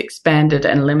it both expanded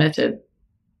and limited,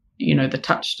 the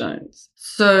touchstones.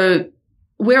 So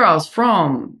where I was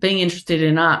from, being interested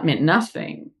in art meant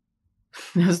nothing.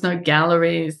 There was no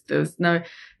galleries. There was no,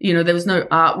 there was no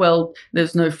art world. There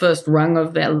was no first rung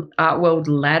of the art world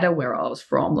ladder where I was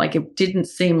from. Like, it didn't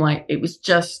seem like it was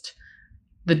just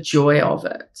the joy of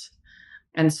it.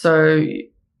 And so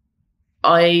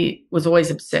I was always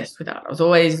obsessed with art. I was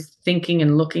always thinking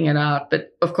and looking at art.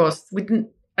 But of course, I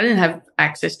didn't have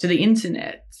access to the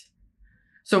internet.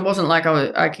 So it wasn't like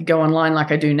I could go online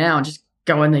like I do now and just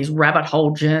go on these rabbit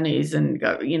hole journeys and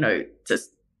go,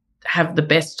 just have the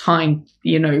best time,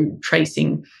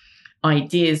 tracing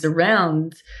ideas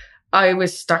around. I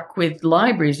was stuck with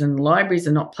libraries, and libraries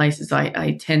are not places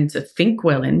I tend to think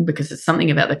well in, because it's something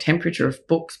about the temperature of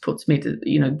books puts me to,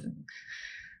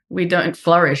 we don't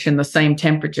flourish in the same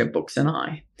temperature, books and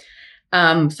I.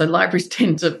 So libraries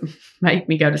tend to make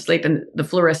me go to sleep, and the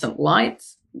fluorescent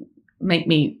lights make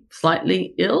me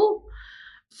slightly ill.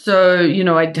 So,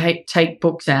 I'd take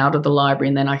books out of the library,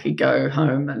 and then I could go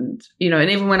home and, and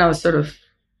even when I was sort of,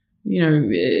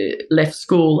 left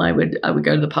school, I would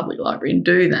go to the public library and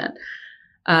do that.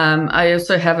 I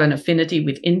also have an affinity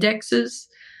with indexes.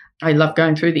 I love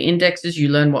going through the indexes. You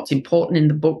learn what's important in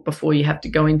the book before you have to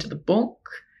go into the book.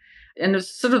 And it's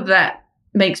sort of that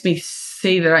makes me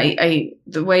see that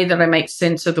the way that I make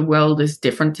sense of the world is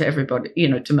different to everybody,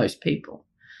 to most people.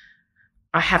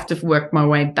 I have to work my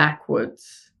way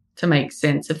backwards to make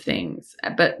sense of things.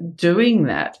 But in doing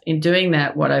that,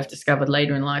 what I've discovered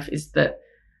later in life is that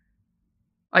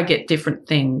I get different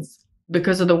things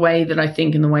because of the way that I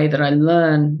think and the way that I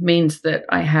learn means that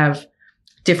I have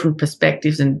different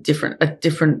perspectives and a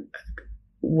different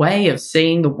way of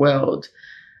seeing the world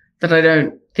that I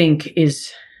don't think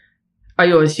is, I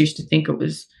always used to think it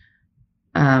was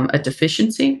a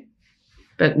deficiency,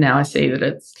 but now I see that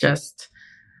it's just,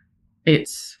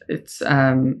 it's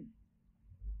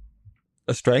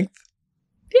a strength.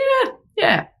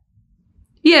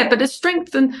 Yeah, but a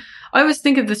strength, and I always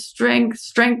think of the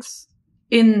strengths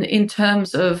in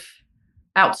terms of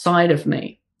outside of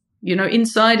me.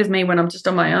 Inside of me when I'm just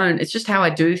on my own, it's just how I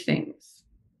do things.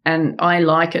 And I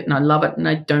like it and I love it and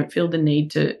I don't feel the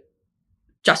need to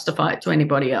justify it to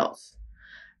anybody else,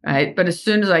 right? But as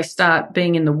soon as I start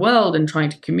being in the world and trying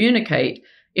to communicate,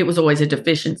 it was always a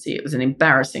deficiency. It was an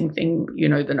embarrassing thing,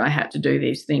 that I had to do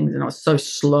these things and I was so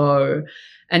slow.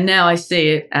 And now I see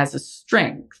it as a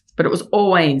strength, but it was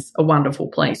always a wonderful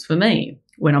place for me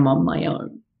when I'm on my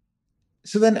own.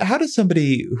 So then how does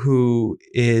somebody who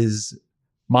is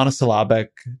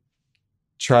monosyllabic,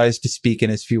 tries to speak in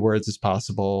as few words as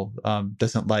possible,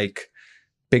 doesn't like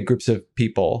big groups of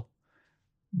people,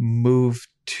 move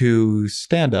to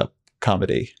stand-up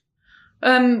comedy?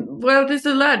 Well, there's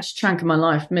a large chunk of my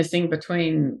life missing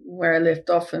between where I left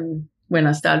off and when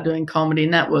I started doing comedy,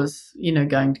 and that was,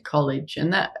 going to college.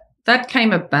 And that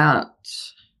came about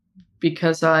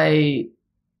because I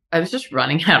was just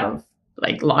running out of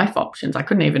life options. I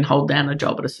couldn't even hold down a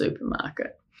job at a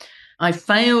supermarket. I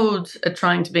failed at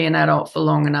trying to be an adult for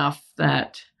long enough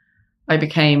that I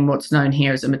became what's known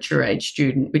here as a mature age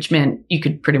student, which meant you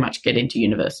could pretty much get into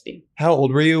university. How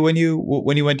old were you when you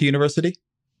went to university?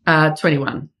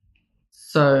 21.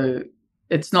 So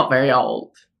it's not very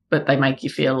old, but they make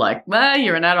you feel like, well,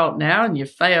 you're an adult now and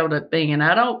you've failed at being an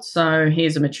adult, so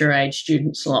here's a mature age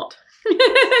student slot.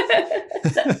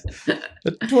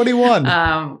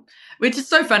 21. Which is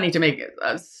so funny to me.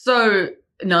 So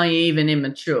naive and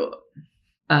immature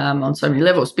on so many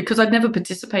levels because I'd never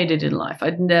participated in life.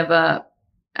 I'd never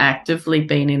actively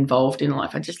been involved in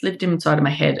life. I just lived inside of my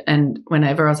head. And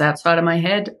whenever I was outside of my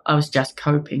head, I was just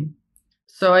coping.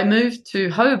 So I moved to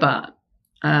Hobart,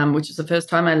 which is the first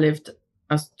time I lived.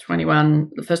 I was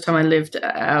 21, the first time I lived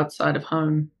outside of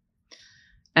home.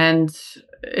 And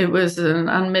it was an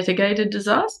unmitigated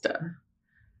disaster.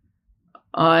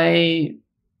 I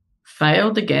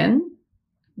failed again,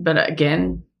 but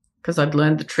again, because I'd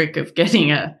learned the trick of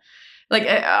getting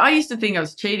I used to think I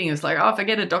was cheating. It was like, if I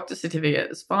get a doctor's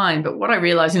certificate, it's fine. But what I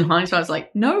realized in hindsight, I was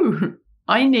like, no,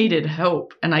 I needed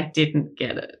help and I didn't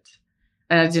get it.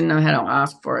 And I didn't know how to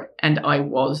ask for it. And I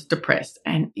was depressed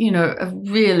and, a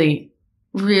really,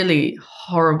 really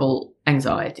horrible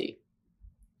anxiety.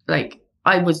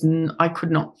 I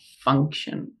could not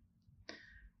function.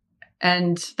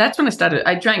 And that's when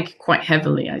I drank quite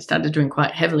heavily. I started drinking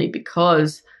quite heavily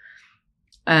because,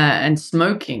 and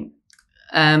smoking,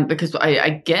 because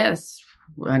I guess,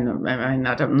 I'm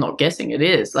not guessing, it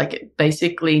is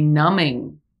basically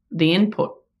numbing the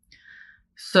input.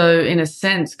 So in a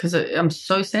sense, because I'm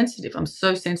so sensitive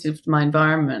to my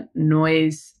environment,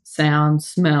 noise, sound,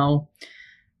 smell.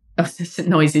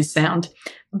 Noise is sound,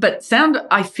 but sound,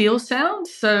 I feel sound.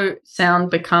 So sound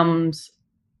becomes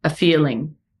a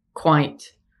feeling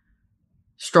quite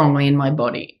strongly in my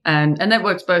body. And that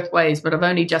works both ways, but I've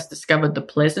only just discovered the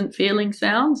pleasant feeling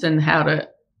sounds and how to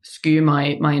skew my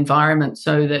environment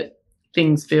so that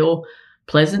things feel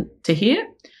pleasant to hear.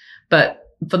 But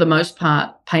for the most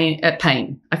part, pain.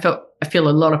 I feel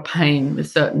a lot of pain with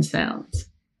certain sounds.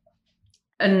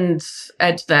 And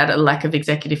add to that a lack of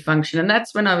executive function. And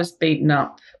that's when I was beaten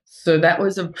up. So that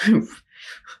was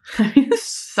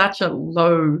such a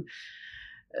low,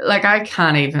 I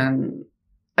can't even,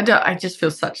 I just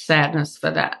feel such sadness for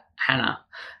that, Hannah,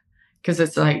 because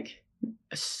it's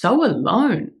so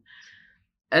alone.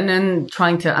 And then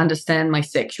trying to understand my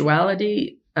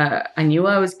sexuality. I knew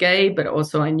I was gay, but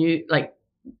also I knew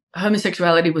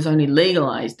homosexuality was only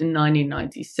legalized in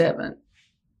 1997.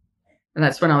 And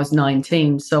that's when I was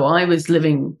 19. So I was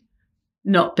living,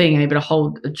 not being able to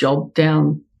hold a job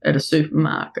down at a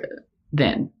supermarket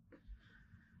then.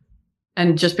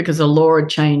 And just because the law had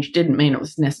changed didn't mean it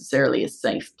was necessarily a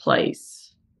safe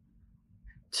place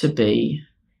to be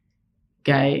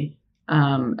gay.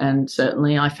 And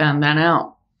certainly I found that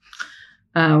out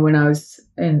when I was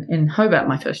in Hobart,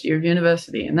 my first year of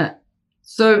university. And that,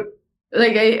 so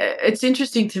it's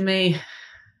interesting to me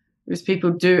because people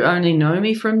do only know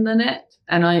me from the net.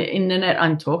 And in the net,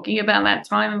 I'm talking about that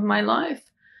time of my life.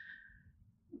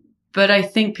 But I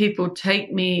think people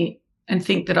take me and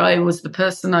think that I was the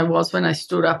person I was when I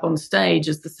stood up on stage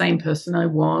as the same person I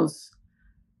was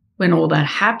when all that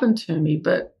happened to me.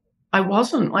 But I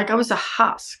wasn't. I was a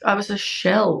husk. I was a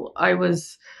shell. I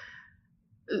was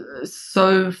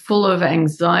so full of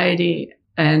anxiety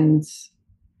and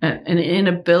an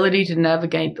inability to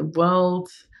navigate the world.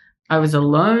 I was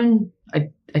alone.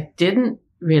 I didn't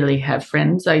really have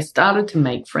friends. I started to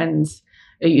make friends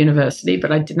at university,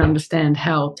 but I didn't understand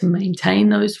how to maintain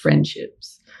those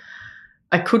friendships.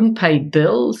 I couldn't pay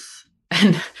bills.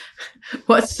 And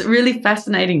what's really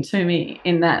fascinating to me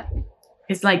in that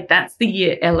is that's the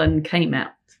year Ellen came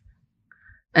out.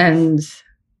 And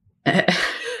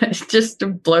It just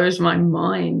blows my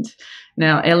mind.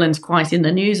 Now, Ellen's quite in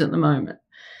the news at the moment.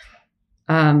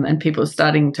 And people are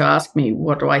starting to ask me,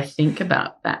 what do I think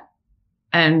about that?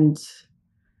 And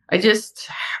I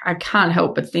can't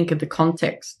help but think of the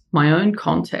context, my own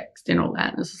context in all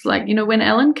that. And it's just like, when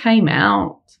Ellen came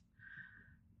out,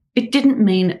 it didn't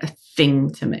mean a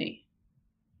thing to me.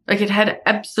 Like, it had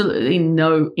absolutely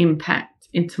no impact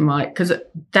because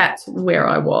that's where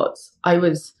I was. I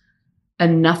was a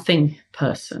nothing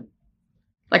person.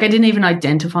 Like, I didn't even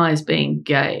identify as being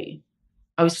gay.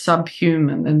 I was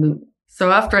subhuman. And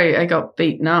so after I got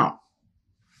beaten up,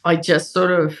 I just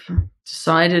sort of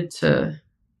decided to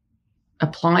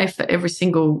apply for every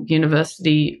single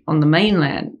university on the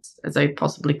mainland as I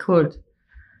possibly could,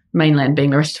 mainland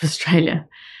being the rest of Australia.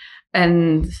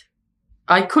 And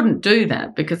I couldn't do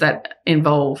that because that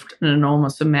involved an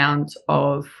enormous amount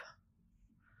of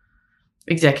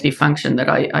executive function that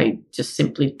I just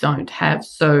simply don't have.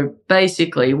 So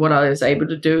basically what I was able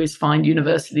to do is find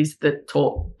universities that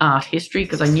taught art history,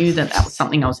 because I knew that was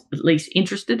something I was at least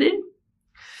interested in.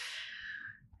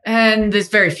 And there's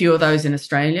very few of those in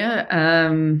Australia.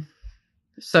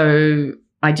 So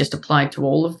I just applied to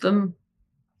all of them,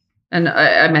 and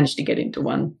I managed to get into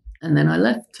one, and then I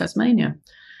left Tasmania.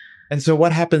 And so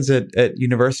what happens at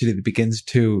university that begins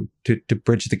to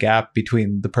bridge the gap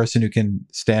between the person who can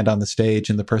stand on the stage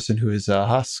and the person who is a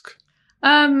husk?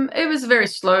 It was a very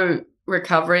slow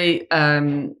recovery.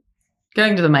 Going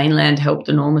to the mainland helped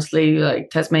enormously. Like,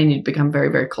 Tasmania had become very,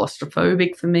 very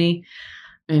claustrophobic for me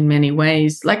in many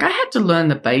ways. Like, I had to learn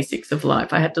the basics of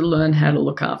life. I had to learn how to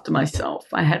look after myself.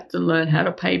 I had to learn how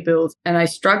to pay bills. And I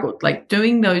struggled. Like,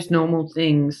 doing those normal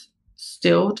things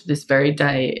still to this very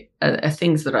day are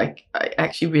things that I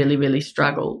actually really, really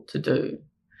struggle to do.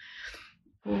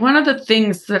 One of the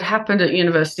things that happened at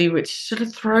university, which sort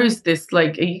of throws this,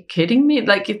 like, are you kidding me?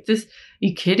 Like, are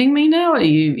you kidding me now? Are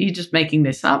you just making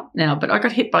this up now? But I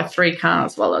got hit by 3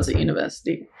 cars while I was at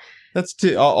university. That's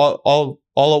all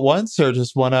at once, or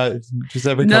just just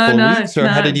every couple of weeks, or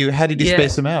how did you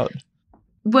space them out?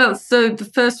 Well, so the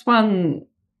first one,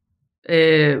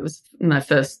 it was my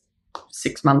first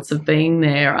 6 months of being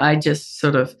there. It just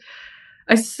sort of,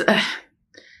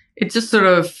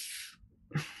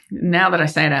 now that I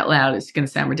say it out loud, it's going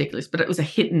to sound ridiculous, but it was a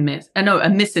hit and miss. A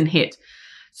miss and hit.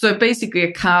 So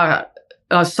basically I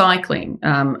was cycling,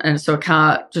 and so a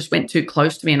car just went too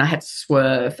close to me and I had to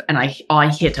swerve, and I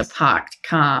hit a parked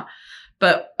car,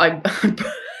 but I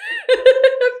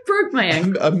broke my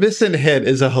ankle. A miss and hit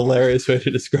is a hilarious way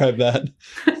to describe that.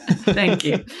 Thank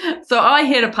you. So I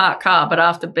hit a parked car, but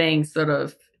after being sort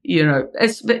of,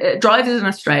 drivers in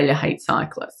Australia hate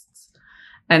cyclists.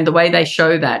 And the way they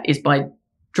show that is by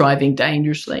driving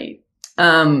dangerously.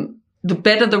 The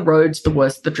better the roads, the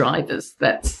worse the drivers.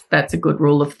 That's a good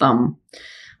rule of thumb.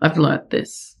 I've learnt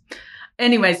this.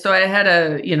 Anyway, so I had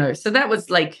so that was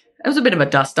like, it was a bit of a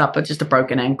dust up, but just a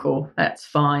broken ankle. That's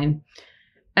fine.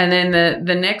 And then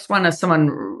the next one is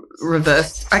someone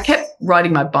reversed. I kept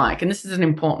riding my bike, and this is an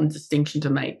important distinction to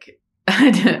make.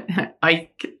 I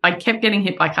kept getting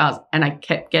hit by cars, and I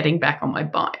kept getting back on my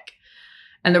bike.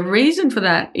 And the reason for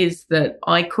that is that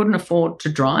I couldn't afford to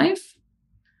drive,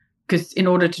 because in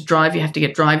order to drive, you have to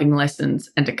get driving lessons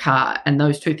and a car, and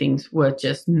those two things were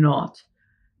just not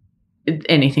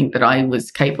anything that I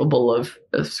was capable of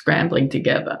scrambling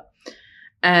together.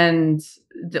 And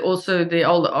also the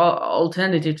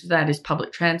alternative to that is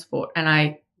public transport, and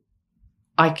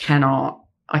I cannot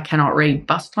read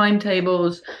bus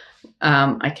timetables.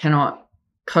 I cannot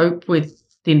cope with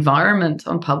the environment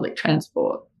on public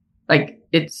transport. Like,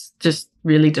 it's just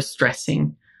really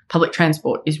distressing. Public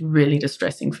transport is really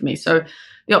distressing for me. So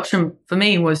the option for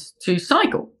me was to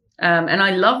cycle. And I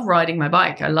love riding my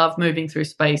bike. I love moving through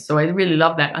space. So I really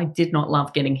love that. I did not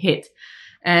love getting hit.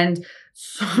 And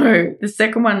so the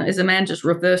second one is a man just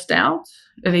reversed out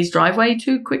of his driveway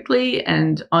too quickly,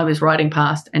 and I was riding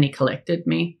past and he collected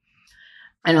me.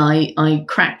 And I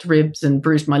cracked ribs and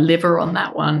bruised my liver on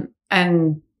that one.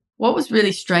 And what was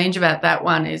really strange about that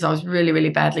one is I was really, really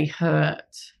badly hurt.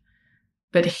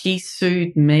 But he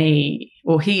sued me,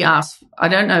 or he asked, I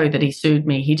don't know that he sued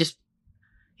me. He just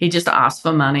asked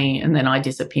for money, and then I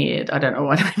disappeared. I don't know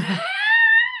what.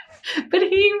 But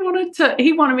he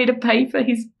wanted me to pay for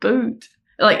his boot.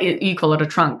 Like, you call it a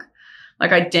trunk.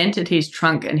 Like, I dented his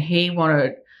trunk, and he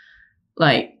wanted,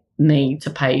 like, me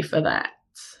to pay for that.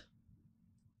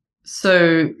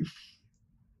 So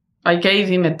I gave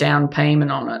him a down payment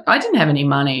on it. I didn't have any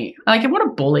money. Like, what a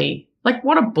bully. Like,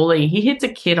 what a bully. He hits a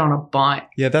kid on a bike.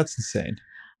 Yeah, that's insane.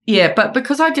 Yeah, but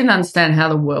because I didn't understand how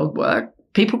the world worked,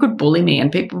 people could bully me,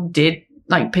 and people did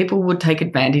Like, people would take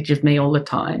advantage of me all the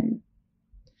time.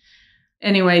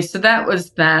 Anyway, so that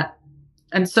was that.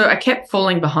 And so I kept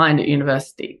falling behind at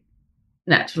university,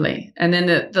 naturally. And then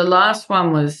the last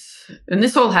one was, and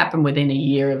this all happened within a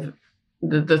year of,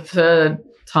 the third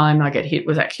time I got hit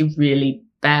was actually really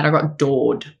bad. I got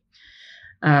doored.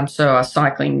 So I was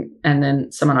cycling, and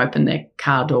then someone opened their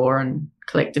car door and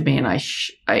collected me, and I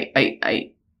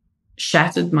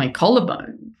shattered my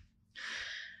collarbone.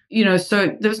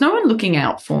 So there was no one looking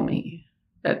out for me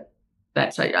at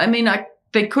that stage. I mean,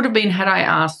 they could have been had I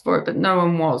asked for it, but no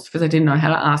one was, because I didn't know how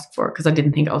to ask for it, because I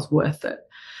didn't think I was worth it.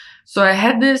 So I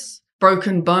had this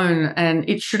broken bone, and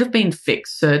it should have been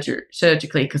fixed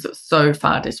surgically because it was so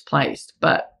far displaced.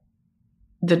 But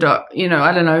the doc,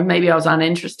 I don't know, maybe I was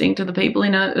uninteresting to the people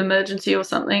in an emergency or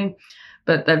something,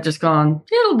 but they've just gone,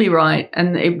 it'll be right.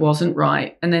 And it wasn't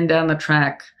right. And then down the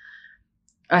track,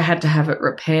 I had to have it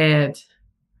repaired.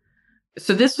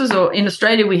 So this was all, in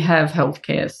Australia, we have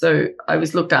healthcare. So I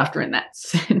was looked after in that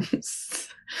sense.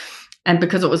 And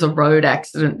because it was a road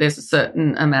accident, there's a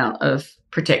certain amount of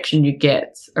protection you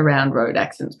get around road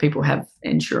accidents. People have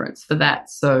insurance for that.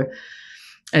 So,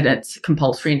 and it's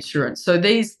compulsory insurance. So at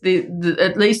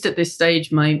least at this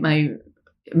stage, my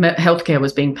healthcare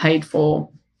was being paid for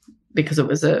because it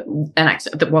was an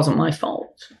accident that wasn't my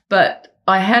fault. But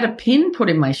I had a pin put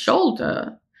in my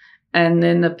shoulder, and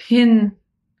then the pin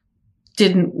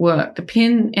didn't work. The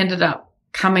pin ended up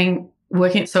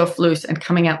working itself loose and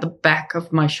coming out the back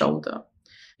of my shoulder.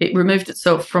 It removed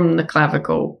itself from the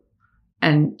clavicle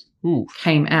and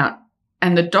came out.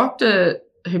 And the doctor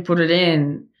who put it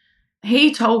in,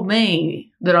 he told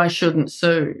me that I shouldn't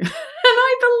sue. And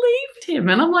I believed him.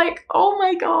 And I'm like, oh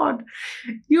my God,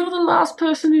 you're the last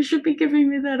person who should be giving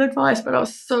me that advice. But I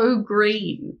was so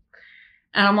green.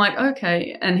 And I'm like,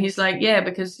 okay. And he's like, yeah,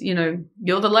 because, you're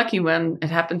the lucky one. It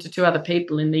happened to 2 other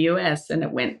people in the US, and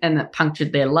it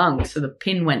punctured their lungs. So the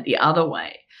pin went the other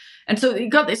way. And so you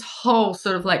got this whole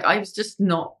sort of like, I was just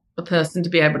not the person to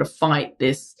be able to fight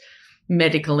this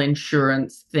medical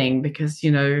insurance thing, because,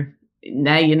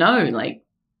 now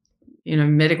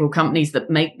medical companies that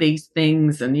make these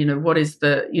things, and, what is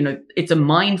it's a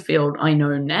minefield. I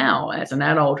know now as an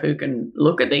adult who can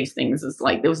look at these things, it's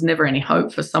like there was never any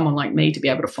hope for someone like me to be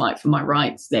able to fight for my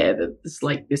rights there. That it's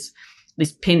like this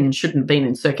pin shouldn't have been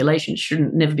in circulation,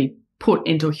 shouldn't never be put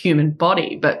into a human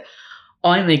body. But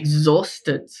I'm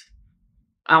exhausted.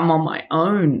 I'm on my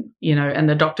own, and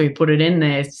the doctor who put it in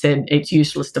there said it's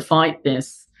useless to fight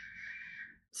this.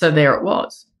 So there it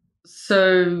was.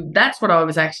 So that's what I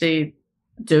was actually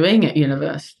doing at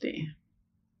university,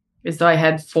 is I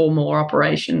had 4 more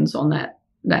operations on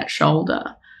that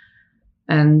shoulder,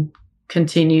 and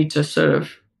continued to sort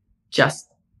of just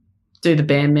do the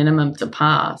bare minimum to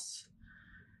pass.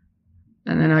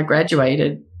 And then I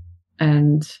graduated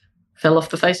and fell off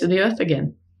the face of the earth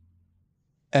again.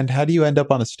 And how do you end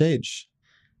up on a stage?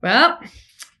 Well,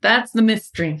 that's the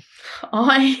mystery.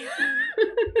 I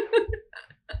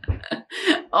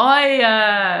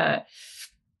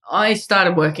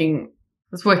started I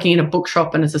was working in a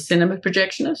bookshop and as a film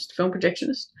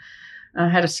projectionist. I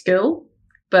had a skill,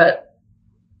 but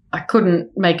I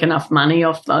couldn't make enough money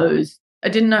off those. I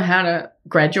didn't know how to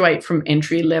graduate from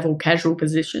entry-level casual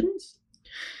positions.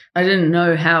 I didn't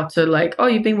know how to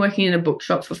you've been working in a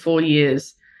bookshop for 4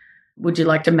 years. Would you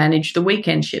like to manage the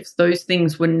weekend shifts? Those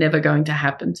things were never going to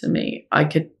happen to me. I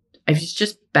was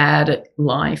just bad at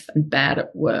life and bad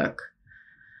at work.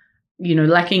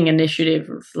 Lacking initiative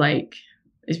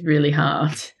is really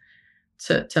hard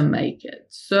to make it.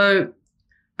 So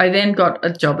I then got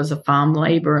a job as a farm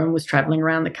laborer and was traveling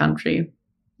around the country,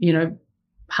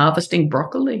 harvesting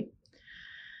broccoli,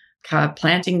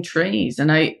 planting trees.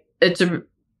 And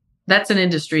that's an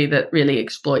industry that really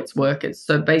exploits workers.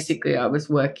 So basically I was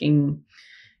working,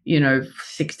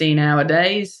 16-hour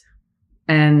days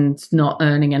and not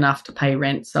earning enough to pay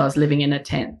rent. So I was living in a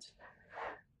tent.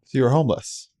 So you were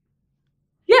homeless?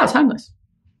 Yeah, I was homeless.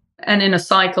 And in a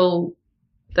cycle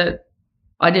that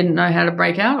I didn't know how to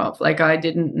break out of. I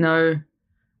didn't know,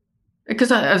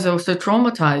 because I was also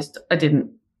traumatized. I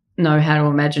didn't know how to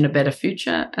imagine a better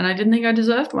future, and I didn't think I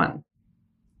deserved one.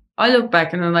 I look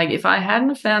back and I'm like, if I hadn't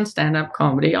have found stand-up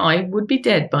comedy, I would be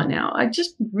dead by now. I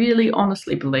just really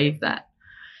honestly believe that.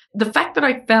 The fact that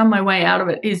I found my way out of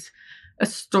it is a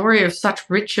story of such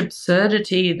rich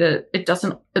absurdity that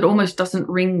it almost doesn't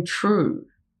ring true.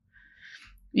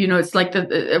 It's like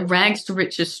the rags to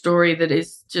riches story that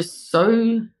is just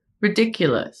so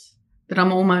ridiculous that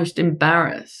I'm almost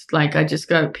embarrassed. I just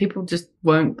go, people just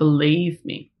won't believe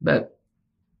me. But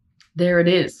there it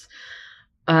is.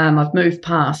 I've moved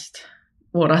past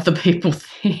what other people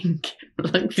think.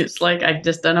 It's like, I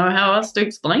just don't know how else to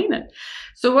explain it.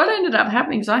 So what ended up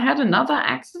happening is I had another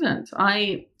accident.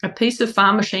 A piece of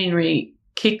farm machinery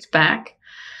kicked back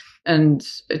and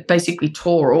it basically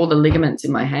tore all the ligaments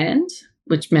in my hand,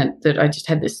 which meant that I just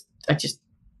had this,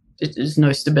 there's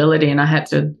no stability. And I had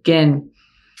to, again,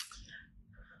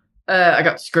 I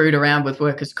got screwed around with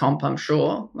workers' comp, I'm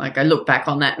sure. Like, I look back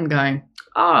on that and going,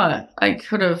 I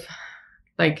could have,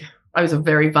 like, I was a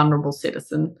very vulnerable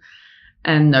citizen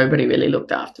and nobody really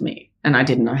looked after me and I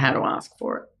didn't know how to ask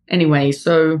for it. Anyway,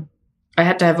 so I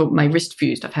had to have my wrist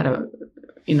fused. I've had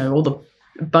all the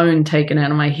bone taken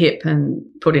out of my hip and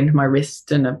put into my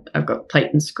wrist, and I've got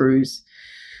plate and screws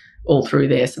all through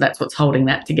there. So that's what's holding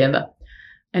that together.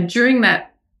 And during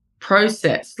that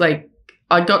process, like,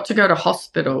 I got to go to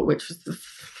hospital, which was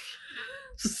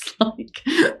just like,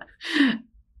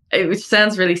 which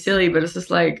sounds really silly, but it's just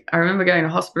like, I remember going to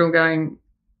hospital going,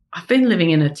 I've been living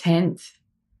in a tent.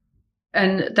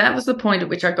 And that was the point at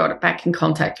which I got back in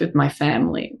contact with my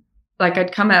family. Like,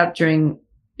 I'd come out during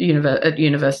at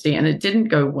university and it didn't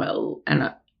go well.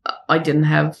 And I didn't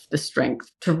have the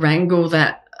strength to wrangle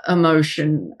that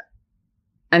emotion.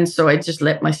 And so I just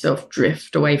let myself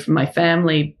drift away from my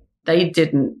family. They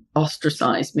didn't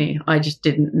ostracize me. I just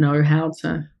didn't know how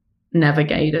to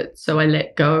navigate it. So I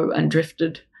let go and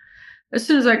drifted. As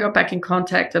soon as I got back in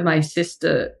contact with my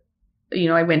sister,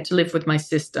 I went to live with my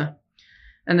sister.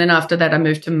 And then after that, I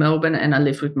moved to Melbourne and I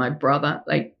lived with my brother.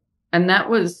 And that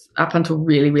was up until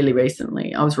really, really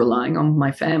recently. I was relying on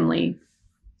my family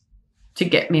to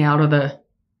get me out of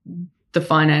the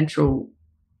financial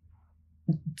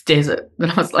desert.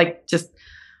 That I was like, just,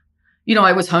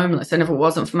 I was homeless. And if it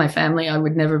wasn't for my family, I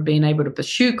would never have been able to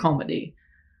pursue comedy,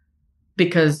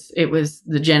 because it was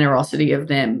the generosity of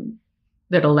them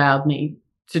that allowed me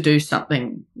to do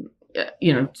something,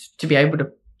 to be able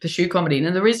to pursue comedy.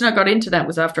 And the reason I got into that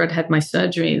was after I'd had my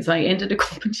surgery, is I entered a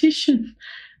competition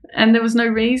and there was no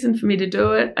reason for me to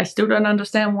do it. I still don't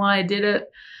understand why I did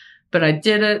it, but I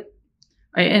did it.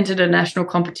 I entered a national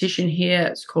competition here.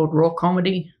 It's called Raw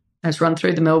Comedy. It's run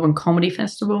through the Melbourne Comedy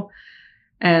Festival.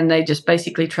 And they just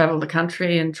basically travel the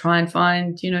country and try and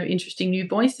find, interesting new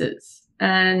voices.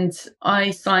 And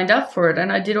I signed up for it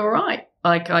and I did all right.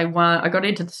 Like, I won, I got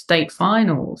into the state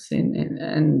finals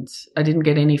and I didn't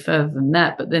get any further than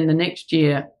that. But then the next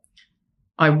year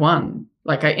I won.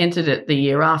 Like, I entered it the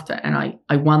year after and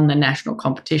I won the national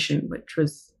competition, which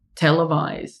was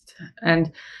televised.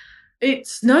 And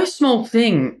it's no small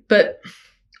thing, but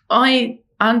I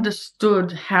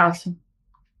understood how to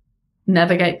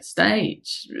navigate the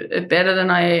stage better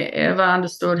than I ever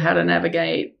understood how to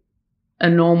navigate a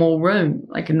normal room,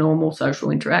 like a normal social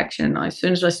interaction. As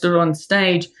soon as I stood on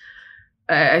stage,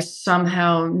 I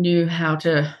somehow knew how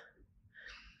to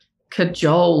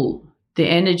cajole the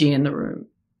energy in the room.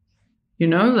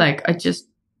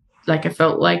 I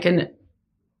felt like a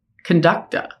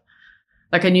conductor.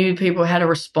 Like, I knew people had a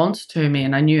response to me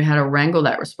and I knew how to wrangle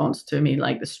that response to me.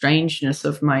 Like, the strangeness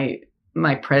of my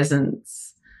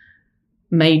presence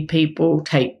made people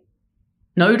take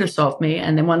notice of me.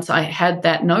 And then once I had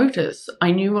that notice,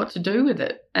 I knew what to do with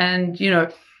it. And,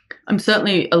 I'm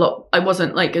certainly I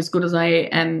wasn't like as good as I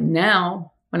am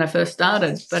now when I first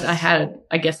started, but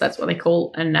I guess that's what they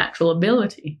call a natural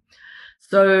ability.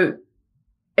 So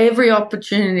every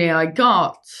opportunity I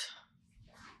got,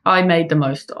 I made the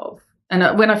most of.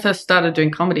 And when I first started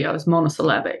doing comedy, I was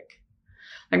monosyllabic.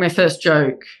 Like, my first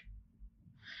joke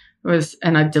was,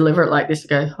 and I'd deliver it like this,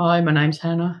 go, "Hi, my name's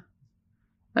Hannah."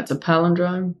 That's a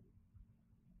palindrome.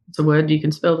 It's a word you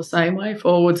can spell the same way,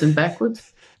 forwards and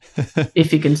backwards,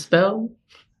 if you can spell.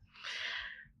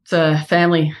 It's a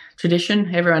family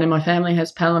tradition. Everyone in my family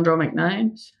has palindromic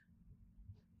names.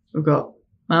 We've got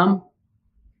Mum,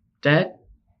 Dad,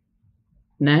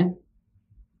 Nan,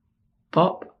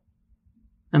 Pop,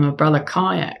 and my brother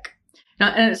Kayak.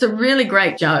 And it's a really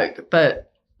great joke,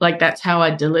 but like, that's how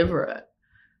I deliver it.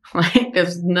 Like,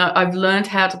 I've learned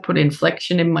how to put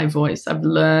inflection in my voice. I've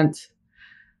learned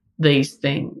these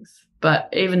things, but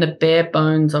even the bare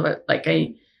bones of it, like,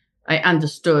 I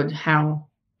understood how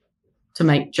to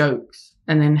make jokes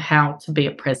and then how to be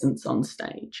a presence on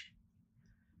stage.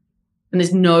 And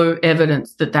there's no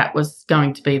evidence that was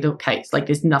going to be the case. Like,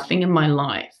 there's nothing in my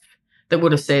life that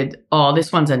would have said, "Oh,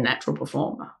 this one's a natural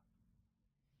performer."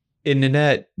 In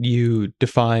Nanette, you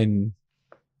define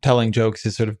telling jokes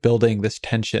as sort of building this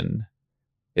tension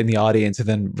in the audience and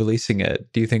then releasing it.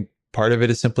 Do you think part of it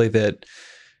is simply that,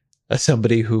 as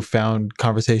somebody who found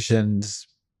conversations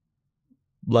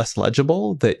less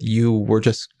legible, that you were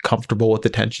just comfortable with the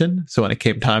tension? So when it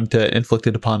came time to inflict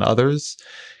it upon others,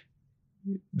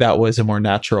 that was a more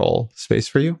natural space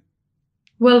for you?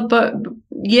 Well, but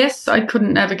yes, I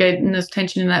couldn't navigate, and there's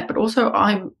tension in that, but also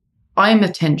I'm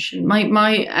a tension.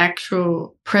 My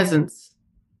actual presence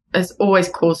has always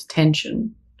caused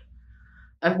tension.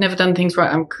 I've never done things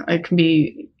right. I can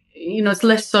be, it's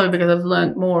less so because I've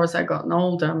learned more as I gotten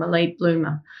older. I'm a late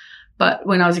bloomer. But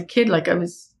when I was a kid, I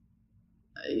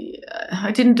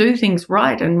didn't do things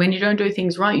right. And when you don't do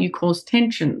things right, you cause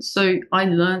tension. So I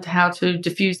learned how to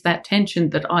diffuse that tension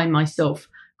that I myself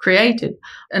created.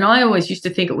 And I always used to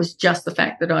think it was just the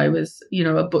fact that I was,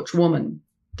 a butch woman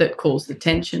that caused the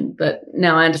tension. But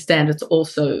now I understand it's how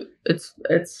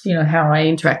I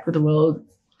interact with the world,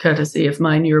 courtesy of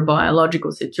my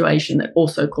neurobiological situation, that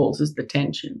also causes the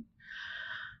tension.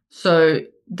 So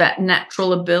that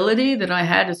natural ability that I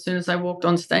had as soon as I walked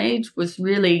on stage was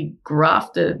really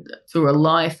grafted through a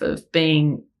life of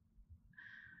being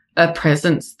a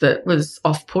presence that was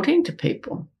off-putting to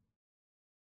people.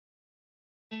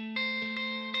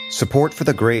 Support for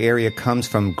the gray area comes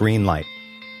from Greenlight.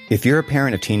 If you're a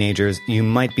parent of teenagers, you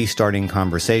might be starting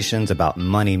conversations about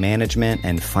money management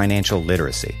and financial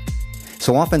literacy.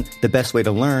 So often, the best way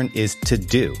to learn is to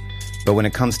do. But when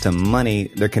it comes to money,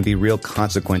 there can be real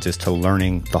consequences to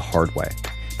learning the hard way.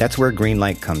 That's where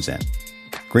Greenlight comes in.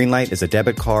 Greenlight is a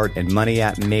debit card and money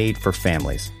app made for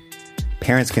families.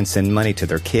 Parents can send money to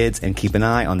their kids and keep an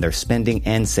eye on their spending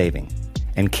and saving.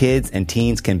 And kids and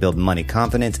teens can build money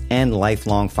confidence and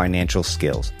lifelong financial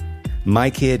skills. My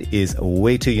kid is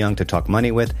way too young to talk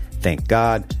money with, thank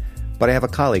God. But I have a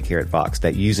colleague here at Vox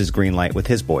that uses Greenlight with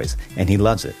his boys, and he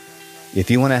loves it. If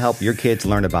you want to help your kids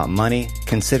learn about money,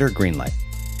 consider Greenlight.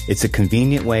 It's a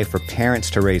convenient way for parents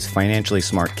to raise financially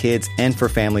smart kids and for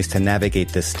families to navigate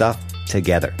this stuff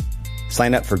together.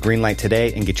 Sign up for Greenlight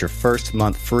today and get your first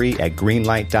month free at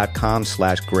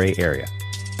greenlight.com/gray area.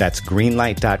 That's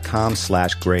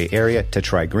greenlight.com/gray area to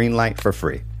try Greenlight for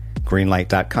free.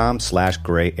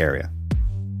 Greenlight.com/gray area.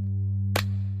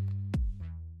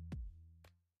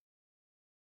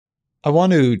 I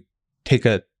want to take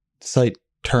a slight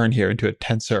turn here into a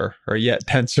tenser or yet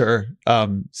tenser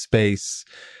space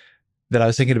that I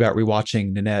was thinking about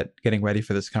rewatching Nanette getting ready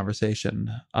for this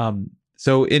conversation.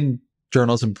 So in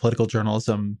journalism, political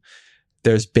journalism,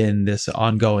 there's been this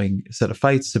ongoing set of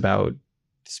fights about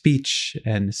speech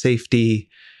and safety.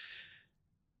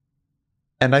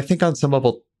 And I think on some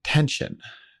level, tension.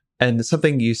 And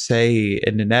something you say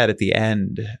in Nanette at the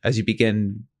end, as you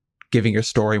begin giving your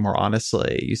story more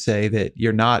honestly, you say that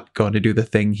you're not going to do the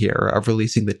thing here of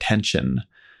releasing the tension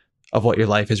of what your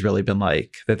life has really been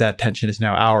like, that tension is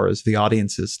now ours, the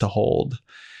audience's, to hold.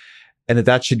 And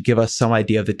that should give us some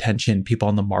idea of the tension people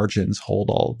on the margins hold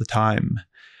all the time.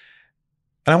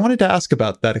 And I wanted to ask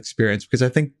about that experience because I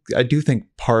do think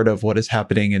part of what is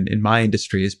happening in my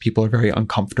industry is people are very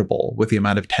uncomfortable with the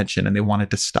amount of tension and they want it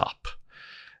to stop.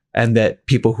 And that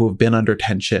people who have been under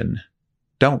tension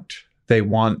don't. They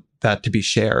want that to be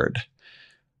shared.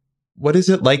 What is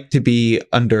it like to be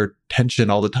under tension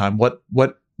all the time? What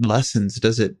lessons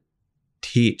does it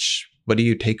teach? What do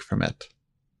you take from it?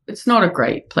 It's not a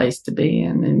great place to be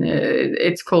in, and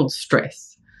it's called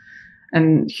stress.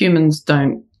 And humans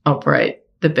don't operate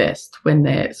the best when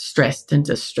they're stressed and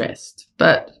distressed.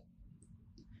 But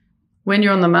when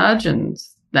you're on the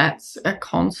margins, that's a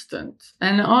constant.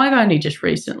 And I've only just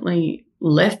recently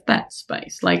left that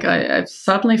space. Like I've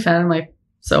suddenly found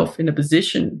myself in a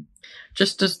position,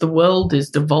 just as the world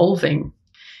is devolving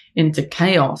into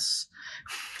chaos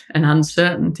and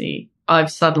uncertainty,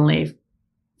 I've suddenly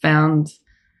found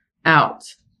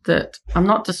out that I'm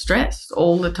not distressed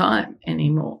all the time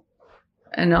anymore.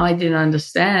 And I didn't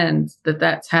understand that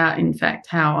that's how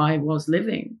I was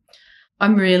living.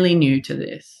 I'm really new to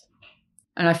this.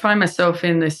 And I find myself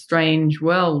in this strange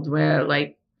world where,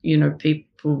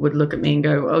 people would look at me and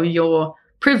go, oh, you're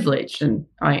privileged. And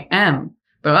I am.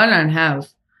 But I don't have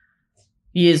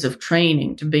years of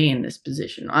training to be in this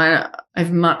position. I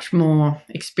have much more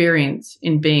experience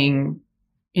in being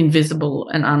invisible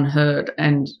and unheard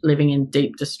and living in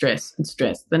deep distress and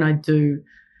stress than I do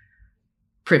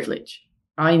privilege.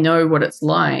 I know what it's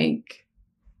like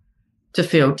to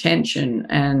feel tension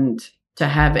and to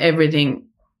have everything,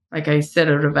 like I said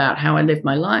it about how I lived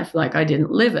my life, like I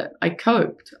didn't live it. I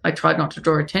coped. I tried not to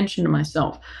draw attention to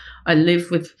myself. I lived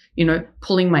with,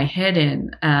 pulling my head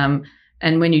in.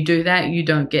 And when you do that, you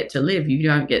don't get to live. You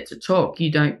don't get to talk.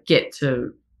 You don't get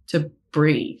to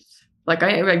breathe. Like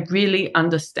I really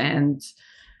understand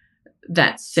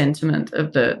that sentiment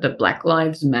of the Black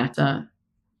Lives Matter.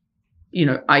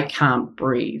 I can't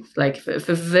breathe, like for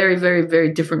very, very,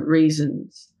 very different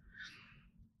reasons.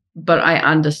 But I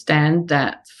understand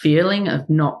that feeling of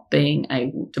not being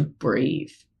able to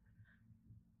breathe.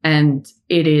 And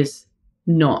it is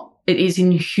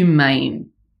inhumane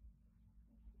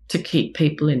to keep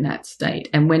people in that state.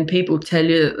 And when people tell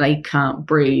you that they can't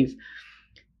breathe,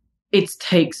 it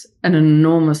takes an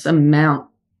enormous amount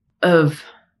of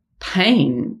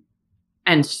pain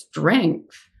and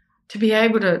strength to be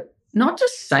able to not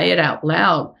just say it out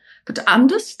loud, but to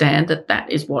understand that that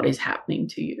is what is happening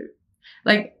to you.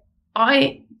 Like,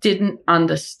 I didn't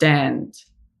understand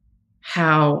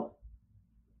how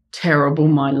terrible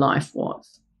my life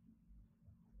was,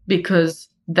 because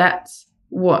that's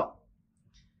what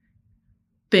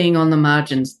being on the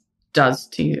margins does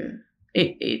to you.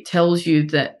 It tells you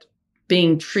that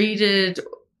being treated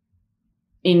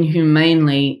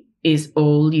inhumanely is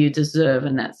all you deserve,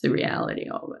 and that's the reality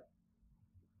of it.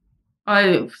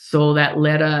 I saw that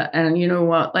letter, and you know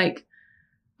what? Like,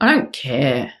 I don't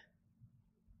care.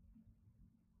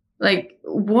 Like,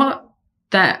 what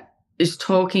that is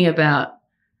talking about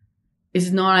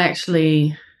is not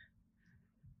actually,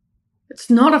 it's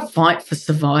not a fight for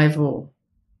survival.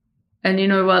 And you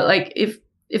know what? Like, if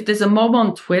there's a mob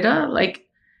on Twitter, like,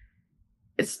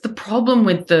 it's the problem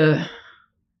with the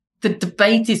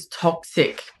debate is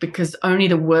toxic because only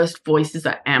the worst voices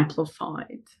are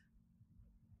amplified.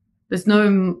 There's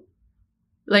no,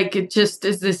 like, it just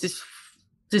is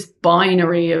this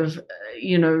binary of,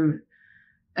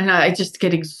 and I just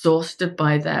get exhausted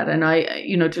by that. And I,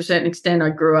 to a certain extent, I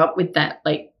grew up with that,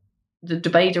 like the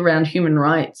debate around human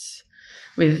rights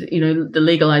with, the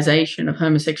legalization of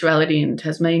homosexuality in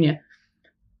Tasmania.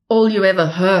 All you ever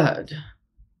heard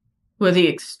were the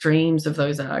extremes of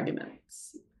those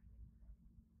arguments.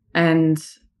 And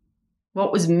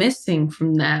what was missing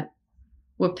from that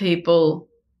were people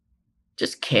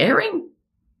just caring.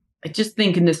 I just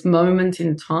think in this moment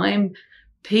in time,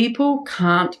 people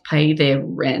can't pay their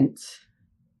rent.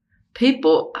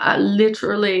 People are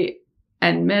literally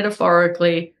and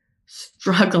metaphorically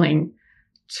struggling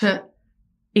to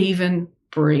even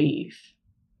breathe.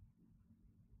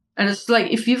 And it's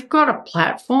like, if you've got a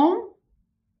platform,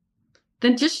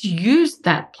 then just use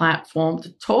that platform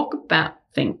to talk about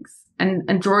things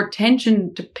and draw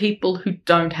attention to people who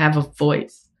don't have a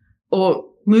voice, or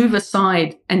move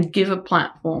aside and give a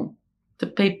platform to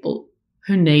people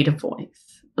who need a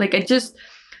voice. Like, this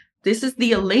is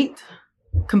the elite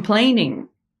complaining.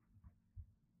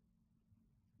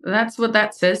 That's what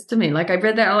that says to me. Like, I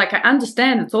read that, like, I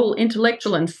understand it's all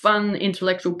intellectual and fun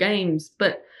intellectual games,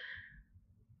 but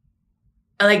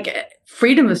like,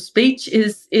 freedom of speech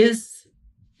is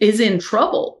in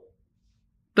trouble.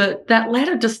 But that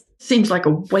letter just seems like a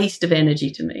waste of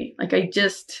energy to me. Like, I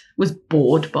just was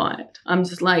bored by it. I'm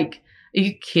just like, are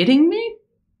you kidding me?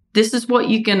 This is what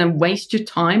you're going to waste your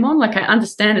time on? Like, I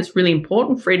understand it's really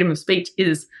important. Freedom of speech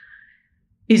is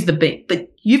the big,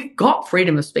 but you've got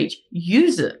freedom of speech.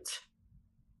 Use it.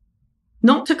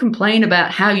 Not to complain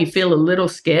about how you feel a little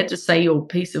scared to say your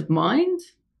peace of mind.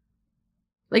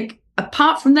 Like,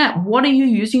 apart from that, what are you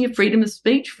using your freedom of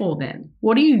speech for then?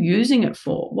 What are you using it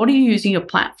for? What are you using your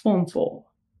platform for?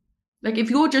 Like, if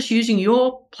you're just using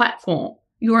your platform,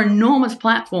 your enormous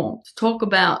platform, to talk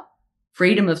about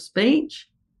freedom of speech,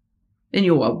 then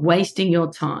you are wasting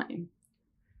your time.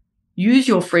 Use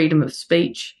your freedom of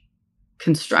speech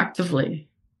constructively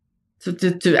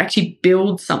to actually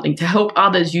build something, to help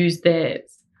others use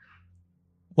theirs.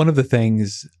 One of the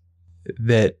things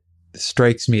that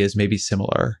strikes me as maybe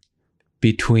similar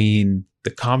between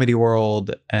the comedy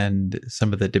world and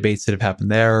some of the debates that have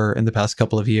happened there in the past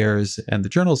couple of years and the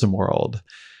journalism world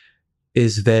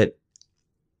is that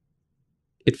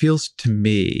it feels to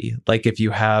me like if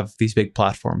you have these big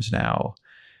platforms now,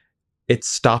 it's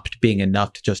stopped being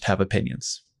enough to just have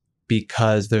opinions,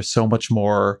 because there's so much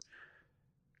more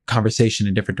conversation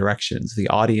in different directions. The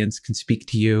audience can speak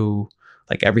to you,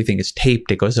 like everything is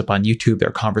taped. It goes up on YouTube. There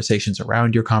are conversations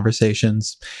around your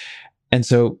conversations. And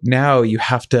so now you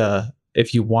have to,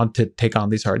 if you want to take on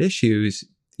these hard issues,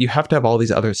 you have to have all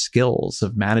these other skills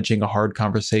of managing a hard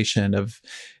conversation, of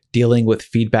dealing with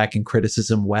feedback and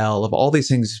criticism well, of all these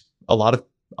things a lot of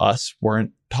us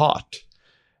weren't taught.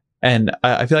 And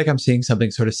I feel like I'm seeing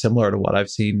something sort of similar to what I've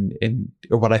seen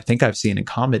or what I think I've seen in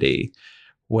comedy,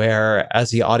 where as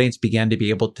the audience began to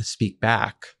be able to speak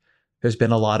back, there's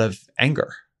been a lot of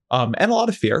anger and a lot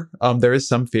of fear. There is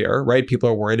some fear, right? People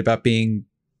are worried about being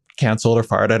canceled or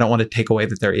fired. I don't want to take away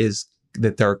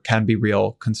that there can be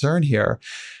real concern here,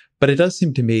 but it does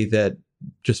seem to me that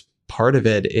just part of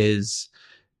it is,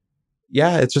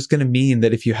 it's just going to mean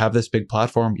that if you have this big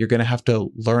platform, you're going to have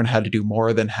to learn how to do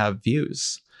more than have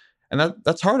views. And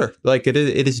that's harder. Like it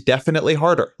is definitely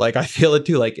harder. Like I feel it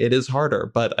too. Like it is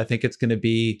harder, but I think it's going to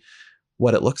be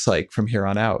what it looks like from here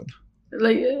on out.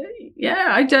 Like, yeah,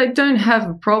 I don't have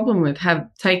a problem with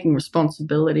taking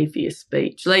responsibility for your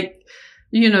speech. Like,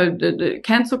 the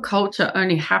cancel culture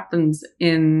only happens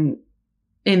in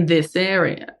this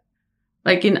area.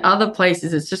 Like in other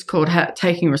places, it's just called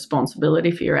taking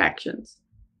responsibility for your actions.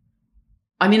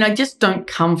 I mean, I just don't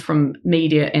come from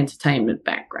media entertainment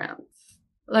backgrounds.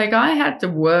 Like I had to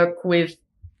work with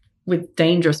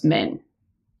dangerous men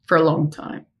for a long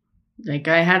time. Like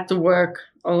I had to work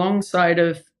alongside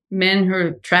of men who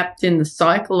are trapped in the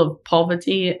cycle of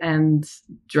poverty and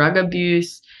drug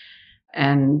abuse.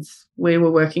 And we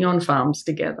were working on farms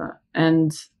together.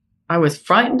 And I was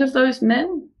frightened of those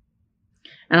men.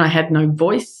 And I had no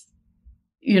voice.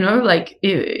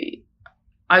 I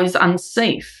was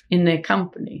unsafe in their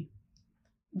company.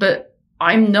 But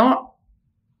I'm not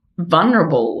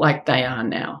vulnerable like they are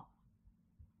now.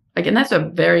 And that's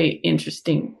a very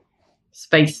interesting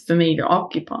space for me to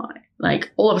occupy.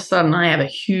 Like all of a sudden I have a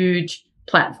huge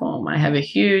platform. I have a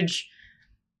huge,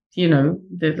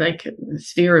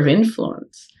 sphere of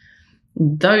influence.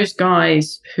 Those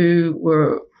guys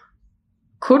who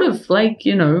could have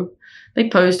they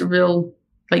posed a real,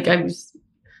 it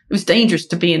was dangerous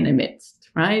to be in their midst,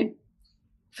 right?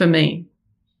 For me.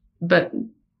 But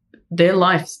their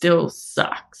life still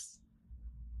sucks.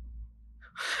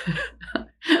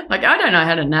 I don't know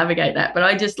how to navigate that, but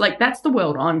I just that's the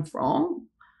world I'm from.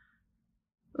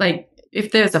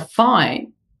 If there's a fight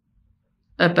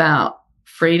about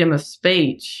freedom of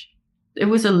speech, it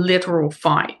was a literal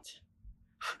fight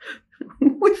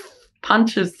with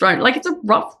punches thrown. It's a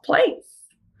rough place.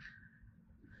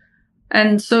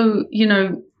 And so,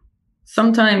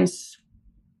 sometimes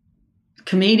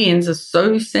comedians are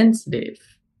so sensitive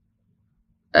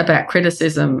about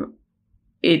criticism.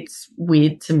 It's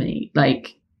weird to me.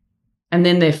 And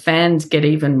then their fans get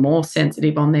even more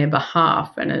sensitive on their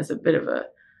behalf. And there's a bit of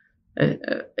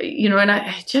and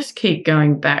I just keep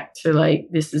going back to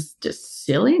this is just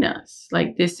silliness.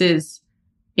 This is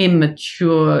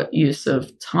immature use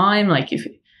of time.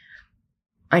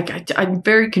 I'm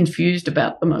very confused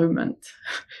about the moment,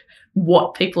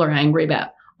 what people are angry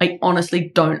about. I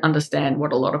honestly don't understand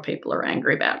what a lot of people are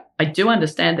angry about. I do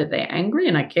understand that they're angry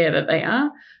and I care that they are,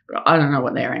 but I don't know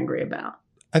what they're angry about.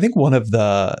 I think one of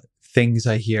the things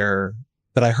I hear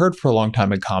that I heard for a long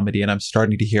time in comedy, and I'm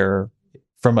starting to hear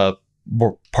from a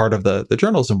more part of the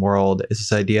journalism world, is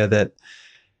this idea that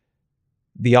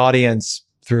the audience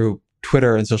through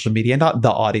Twitter and social media, not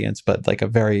the audience, but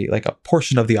a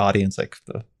portion of the audience,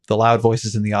 the loud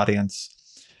voices in the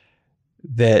audience,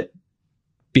 that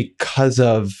because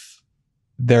of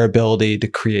their ability to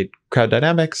create crowd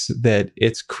dynamics, that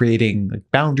it's creating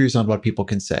boundaries on what people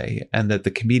can say, and that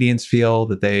the comedians feel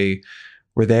that they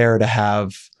were there to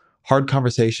have hard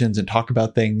conversations and talk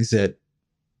about things that,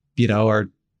 are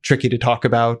tricky to talk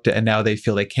about, and now they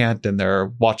feel they can't, and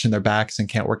they're watching their backs and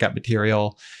can't work out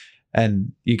material.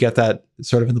 And you get that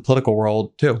sort of in the political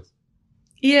world too.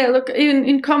 Yeah, look,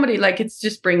 in comedy, it's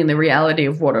just bringing the reality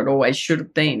of what it always should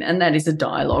have been, and that is a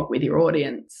dialogue with your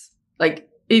audience.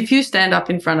 If you stand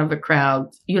up in front of a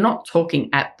crowd, you're not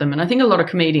talking at them. And I think a lot of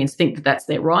comedians think that that's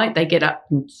their right. They get up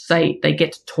and say they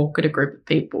get to talk at a group of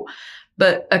people.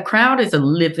 But a crowd is a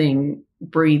living,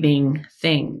 breathing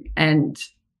thing. And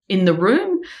in the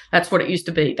room, that's what it used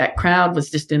to be. That crowd was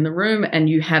just in the room and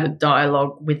you had a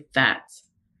dialogue with that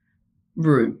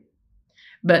room.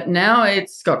 But now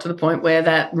it's got to the point where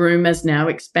that room has now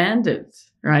expanded,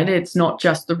 right? It's not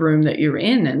just the room that you're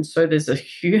in. And so there's a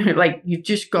huge, you've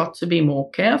just got to be more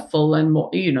careful and more,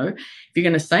 if you're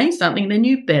going to say something, then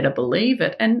you better believe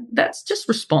it. And that's just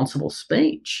responsible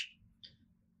speech.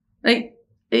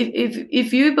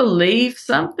 If you believe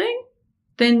something,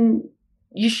 then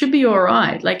you should be all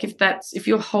right. If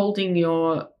you're holding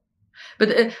your, but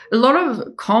a lot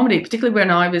of comedy, particularly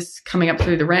when I was coming up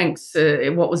through the ranks,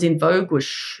 what was in vogue was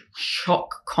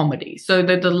shock comedy. So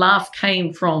the laugh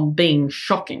came from being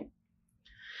shocking.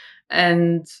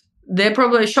 And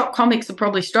shock comics are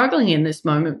probably struggling in this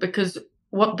moment because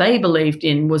what they believed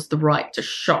in was the right to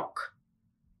shock,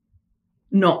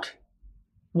 not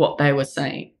what they were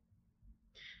saying.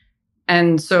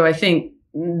 And so I think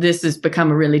this has become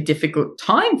a really difficult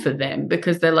time for them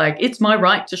because they're like, it's my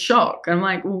right to shock. I'm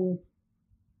like, well,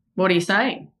 what are you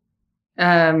saying?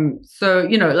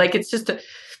 It's just,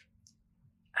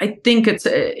 I think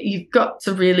you've got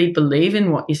to really believe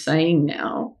in what you're saying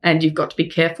now, and you've got to be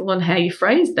careful on how you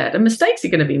phrase that. And mistakes are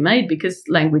going to be made because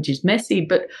language is messy,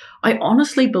 but I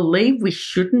honestly believe we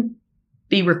shouldn't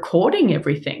be recording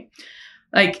everything.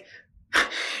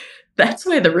 that's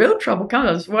where the real trouble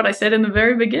comes. What I said in the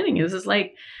very beginning is it's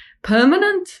like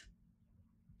permanent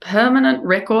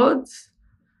records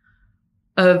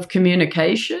of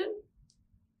communication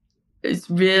is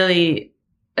really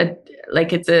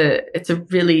it's a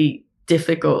really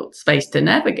difficult space to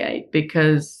navigate,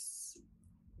 because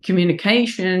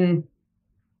communication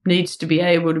needs to be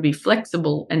able to be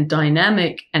flexible and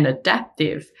dynamic and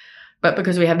adaptive. But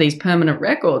because we have these permanent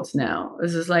records now,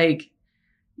 this is like,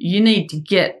 you need to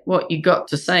get what you got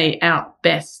to say out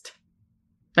best.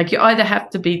 Like, you either have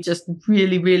to be just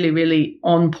really, really, really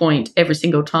on point every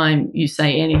single time you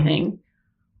say anything,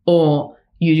 or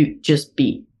you just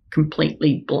be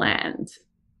completely bland.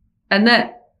 And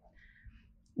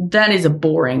that is a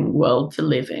boring world to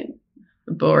live in,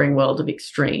 a boring world of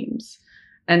extremes.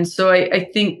 And so I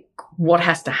think what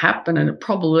has to happen, and it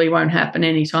probably won't happen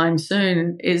anytime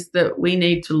soon, is that we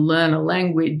need to learn a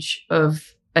language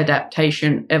of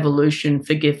adaptation, evolution,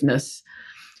 forgiveness,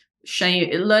 shame,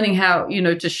 learning how,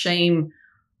 to shame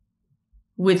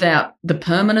without the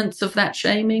permanence of that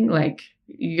shaming. Like,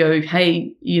 you go,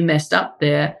 hey, you messed up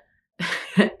there.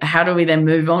 How do we then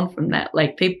move on from that?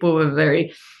 Like, people are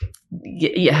very,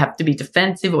 you have to be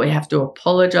defensive, or you have to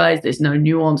apologize. There's no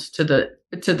nuance to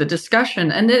the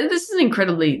discussion. And this is an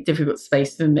incredibly difficult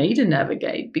space for me to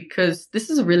navigate, because this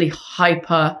is a really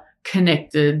hyper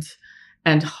connected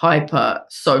and hyper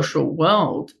social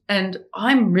world. And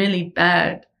I'm really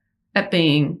bad at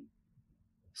being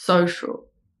social.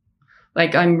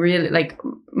 Like, I'm really, like,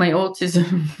 my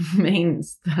autism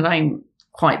means that I'm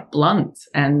quite blunt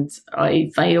and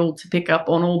I fail to pick up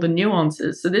on all the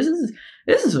nuances. So this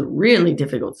is a really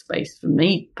difficult space for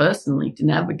me personally to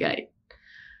navigate.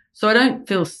 So I don't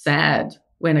feel sad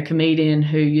when a comedian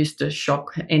who used to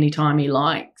shock anytime he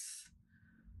likes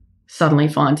suddenly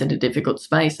finds it a difficult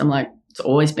space. I'm like, it's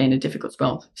always been a difficult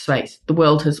space. The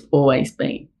world has always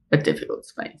been a difficult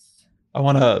space. I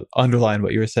want to underline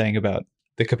what you were saying about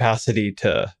the capacity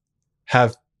to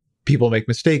have people make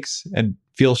mistakes and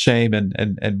feel shame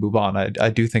and move on. I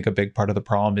do think a big part of the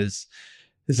problem is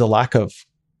a lack of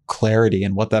clarity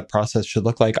in what that process should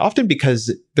look like, often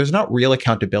because there's not real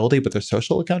accountability, but there's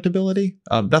social accountability.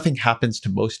 Nothing happens to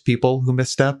most people who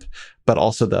misstep, but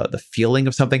also the feeling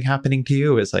of something happening to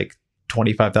you is like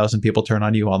 25,000 people turn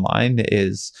on you online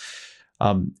is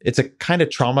it's a kind of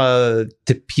trauma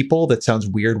to people that sounds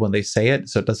weird when they say it.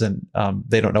 So it doesn't,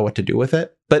 they don't know what to do with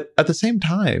it. But at the same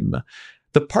time,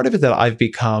 the part of it that I've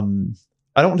become,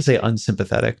 I don't want to say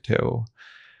unsympathetic to,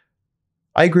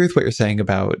 I agree with what you're saying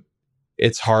about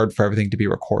it's hard for everything to be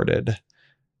recorded.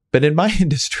 But in my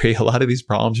industry, a lot of these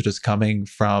problems are just coming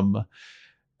from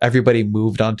everybody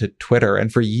moved onto Twitter.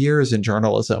 And for years in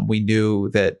journalism, we knew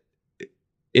that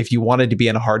if you wanted to be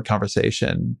in a hard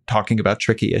conversation talking about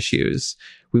tricky issues,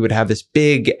 we would have this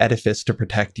big edifice to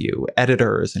protect you,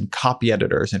 editors and copy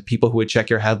editors and people who would check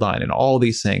your headline and all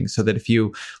these things, so that if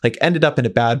you like ended up in a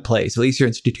bad place, at least your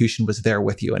institution was there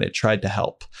with you and it tried to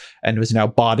help and was now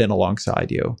bought in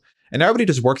alongside you. And everybody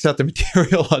just works out the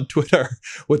material on Twitter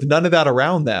with none of that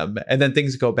around them. And then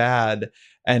things go bad.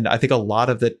 And I think a lot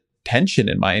of the tension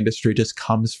in my industry just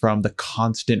comes from the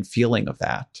constant feeling of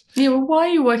that. Yeah, well, why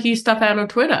are you working stuff out on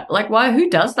Twitter? Like, why? Who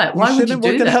does that? Why would you do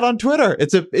that? Work it out on Twitter.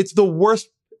 It's the worst.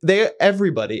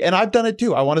 Everybody, and I've done it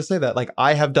too. I want to say that, like,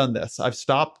 I have done this. I've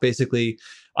stopped tweeting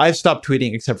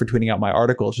except for tweeting out my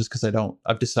articles, just because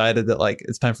I've decided that like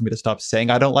it's time for me to stop saying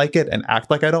I don't like it and act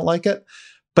like I don't like it.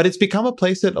 But it's become a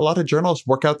place that a lot of journalists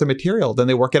work out the material. Then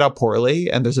they work it out poorly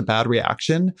and there's a bad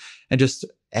reaction, and just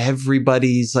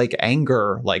everybody's like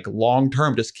anger, like long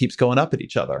term, just keeps going up at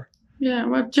each other. Yeah,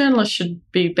 well, journalists should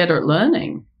be better at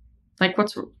learning. Like,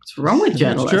 what's wrong with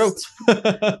journalists?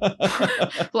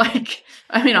 Like,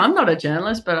 I mean, I'm not a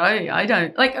journalist, but I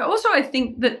don't like. Also, I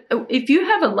think that if you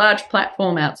have a large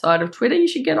platform outside of Twitter, you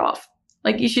should get off.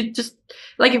 Like, you should just,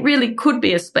 like, it really could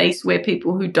be a space where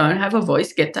people who don't have a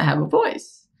voice get to have a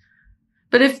voice.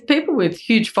 But if people with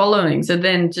huge followings are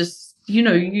then just,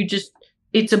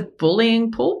 it's a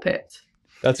bullying pulpit.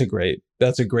 That's a great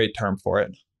term for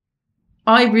it.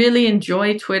 I really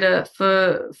enjoy Twitter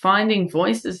for finding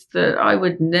voices that I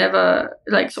would never,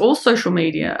 like, all social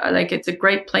media. Like, it's a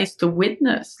great place to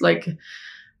witness, like,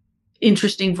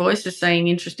 interesting voices saying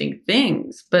interesting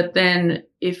things. But then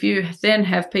if you then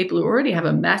have people who already have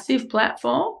a massive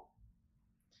platform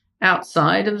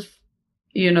outside of,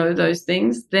 those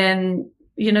things, then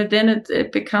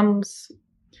it becomes,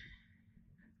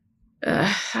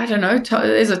 I don't know,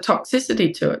 there's a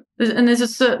toxicity to it. And there's a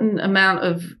certain amount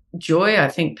of joy I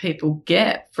think people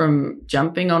get from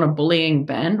jumping on a bullying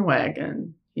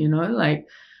bandwagon, like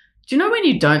do you know when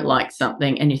you don't like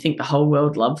something and you think the whole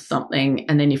world loves something,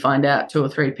 and then you find out 2 or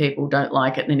 3 people don't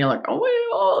like it, and then you're like,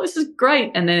 oh, this is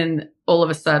great. And then all of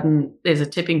a sudden there's a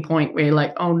tipping point where you're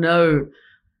like, oh no,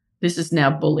 this is now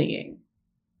bullying.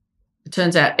 It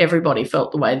turns out everybody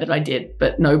felt the way that I did,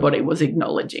 but nobody was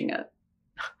acknowledging it.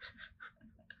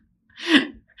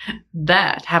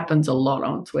 That happens a lot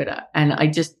on Twitter. And I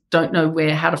just don't know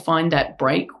how to find that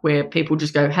break where people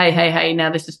just go, hey,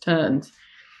 now this has turned.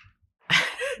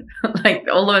 Like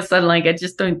all of a sudden, like, I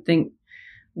just don't think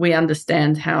we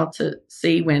understand how to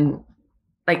see when,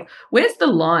 like, where's the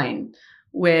line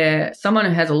where someone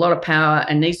who has a lot of power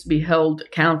and needs to be held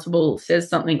accountable says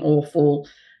something awful.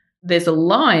 There's a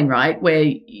line, right,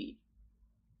 where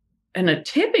and a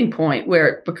tipping point where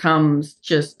it becomes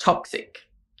just toxic.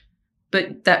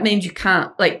 But that means you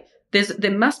can't, like,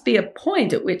 there must be a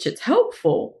point at which it's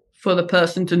helpful for the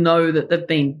person to know that they've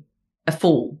been a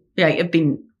fool. Yeah,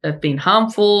 have been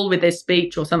harmful with their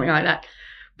speech or something like that.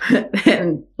 But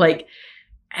then, like,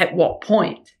 at what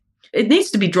point? It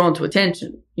needs to be drawn to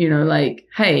attention, like,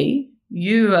 hey,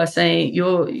 you are saying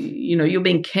you're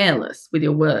being careless with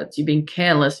your words. You're being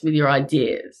careless with your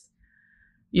ideas.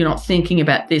 You're not thinking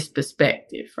about this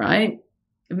perspective, right?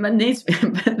 It needs,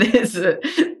 but there's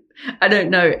I don't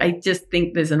know. I just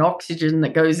think there's an oxygen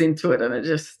that goes into it and it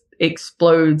just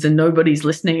explodes and nobody's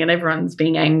listening and everyone's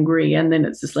being angry. And then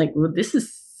it's just like, well, this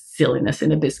is silliness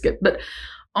in a biscuit. But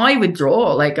I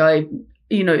withdraw. Like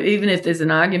even if there's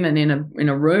an argument in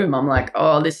a room, I'm like,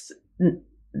 oh, this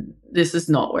is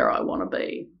not where I want to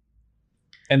be.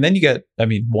 And then I get,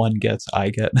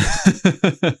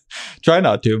 try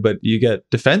not to, but you get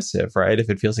defensive, right? If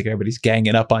it feels like everybody's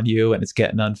ganging up on you and it's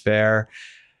getting unfair.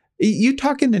 You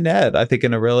talking to Ned, I think,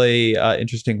 in a really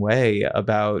interesting way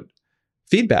about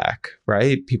feedback,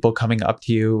 right? People coming up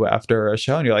to you after a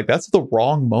show and you're like, that's the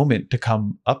wrong moment to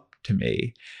come up to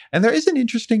me. And there is an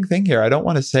interesting thing here. I don't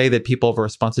want to say that people have a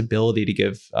responsibility to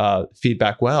give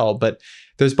feedback well, but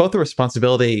there's both a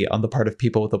responsibility on the part of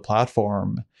people with a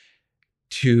platform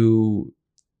to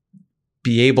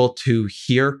be able to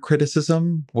hear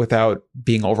criticism without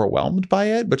being overwhelmed by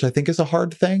it, which I think is a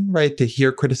hard thing, right? To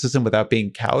hear criticism without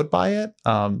being cowed by it,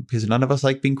 because none of us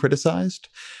like being criticized,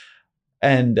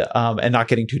 and not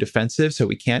getting too defensive so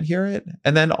we can't hear it.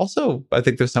 And then also, I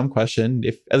think there's some question,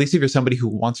 at least if you're somebody who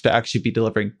wants to actually be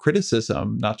delivering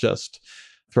criticism, not just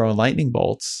throwing lightning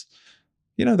bolts,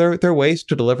 there are ways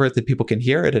to deliver it that people can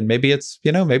hear it. And maybe it's,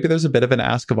 maybe there's a bit of an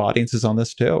ask of audiences on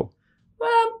this too.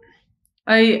 Well,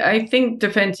 I think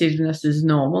defensiveness is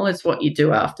normal. It's what you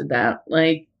do after that.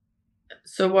 Like,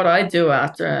 so what I do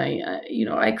after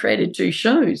I created 2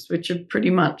 shows, which are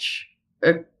pretty much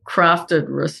a crafted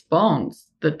response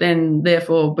that then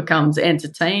therefore becomes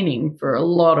entertaining for a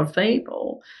lot of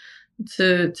people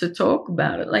to talk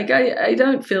about it. Like, I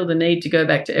don't feel the need to go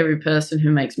back to every person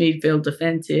who makes me feel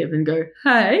defensive and go,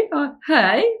 hey,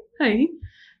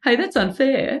 that's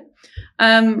unfair.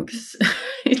 'Cause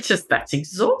that's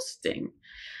exhausting.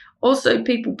 Also,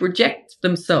 people project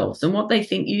themselves and what they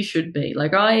think you should be.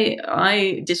 Like,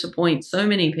 I disappoint so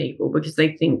many people because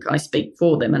they think I speak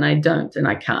for them and I don't, and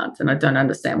I can't, and I don't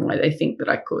understand why they think that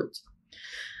I could.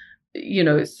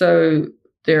 So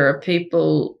there are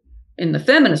people in the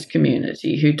feminist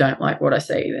community who don't like what I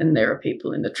say, and there are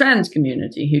people in the trans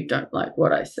community who don't like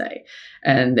what I say,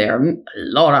 and there are a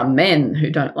lot of men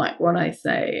who don't like what I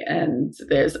say, and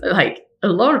there's like a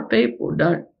lot of people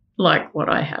don't like what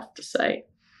I have to say.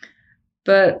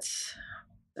 But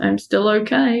I'm still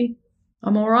okay.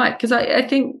 I'm all right. Because I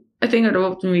think it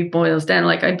ultimately boils down,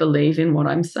 like, I believe in what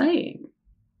I'm saying.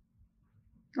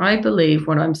 I believe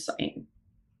what I'm saying.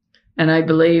 And I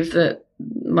believe that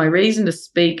my reason to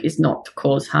speak is not to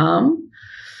cause harm.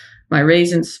 My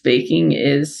reason speaking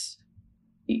is,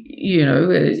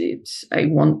 I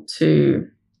want to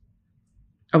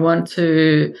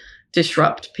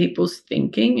disrupt people's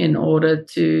thinking in order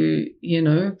to,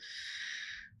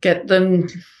 get them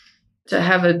to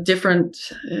have a different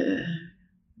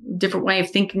way of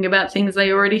thinking about things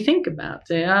they already think about.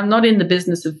 I'm not in the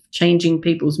business of changing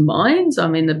people's minds.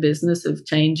 I'm in the business of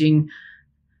changing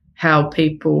how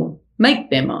people make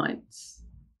their minds.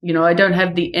 I don't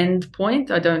have the end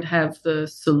point. I don't have the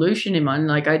solution in mind.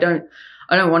 Like, I don't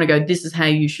want to go, this is how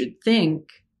you should think,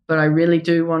 but I really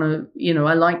do want to,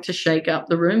 I like to shake up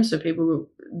the room so people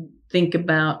think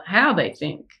about how they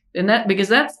think. And because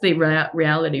that's the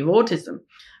reality of autism.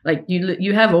 Like,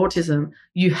 you have autism,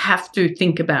 you have to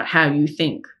think about how you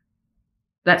think.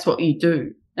 That's what you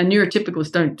do. And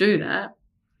neurotypicals don't do that.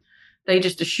 They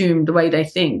just assume the way they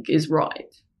think is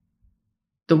right.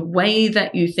 The way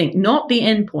that you think, not the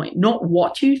end point, not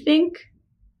what you think,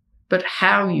 but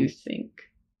how you think.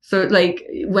 So like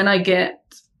when I get,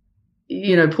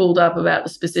 pulled up about the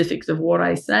specifics of what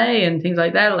I say and things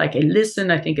like that, like I listen,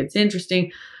 I think it's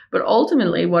interesting. But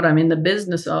ultimately what I'm in the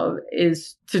business of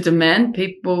is to demand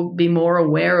people be more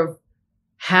aware of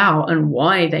how and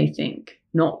why they think,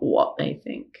 not what they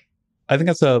think. I think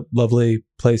that's a lovely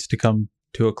place to come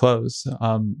to a close.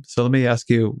 So let me ask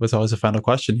you what's always a final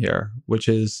question here, which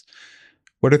is,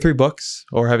 what are 3 books,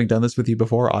 or having done this with you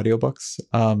before, audiobooks,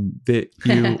 that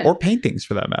you, or paintings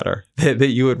for that matter, that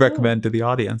you would recommend to the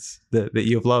audience that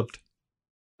you have loved?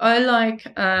 I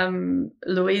like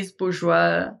Louise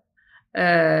Bourgeois,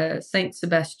 Saint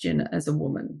Sebastian as a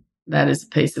Woman. That is a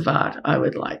piece of art I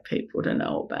would like people to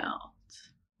know about.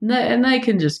 And they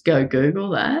can just go Google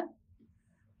that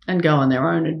and go on their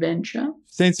own adventure.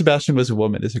 Saint Sebastian was a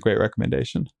Woman is a great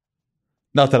recommendation.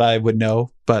 Not that I would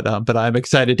know, but I'm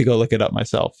excited to go look it up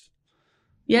myself.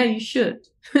 Yeah, you should.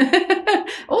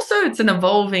 Also, it's an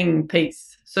evolving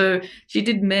piece. So she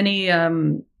did many.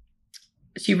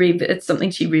 It's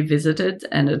something she revisited,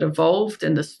 and it evolved.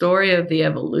 And the story of the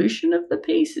evolution of the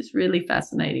piece is really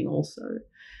fascinating. Also,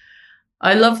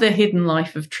 I love The Hidden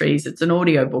Life of Trees. It's an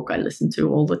audiobook I listen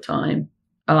to all the time.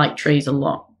 I like trees a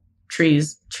lot.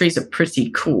 Trees are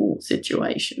pretty cool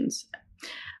situations,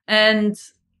 and.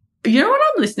 You know what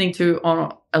I'm listening to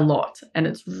on a lot, and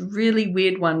it's a really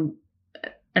weird one,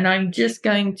 and I'm just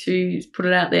going to put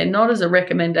it out there, not as a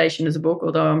recommendation as a book,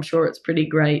 although I'm sure it's pretty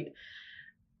great,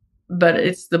 but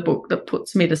it's the book that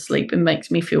puts me to sleep and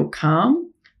makes me feel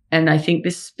calm. And I think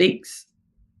this speaks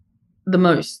the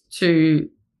most to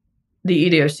the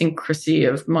idiosyncrasy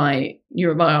of my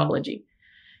neurobiology.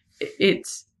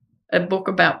 It's a book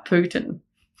about Putin.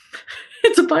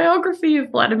 It's a biography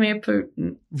of Vladimir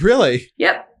Putin. Really?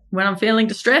 Yep. When I'm feeling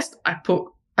distressed, I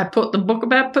put the book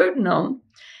about Putin on,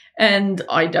 and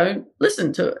I don't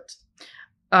listen to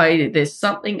it. There's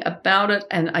something about it,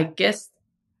 and I guess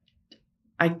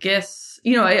I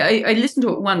listened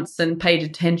to it once and paid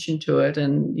attention to it,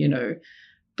 and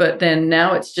but then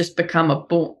now it's just become a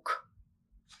book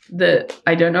that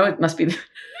I don't know. It must be.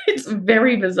 It's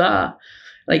very bizarre.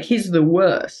 Like, he's the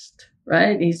worst,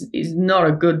 right? He's not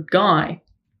a good guy.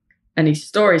 And his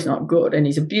story's not good, and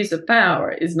his abuse of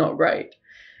power is not great.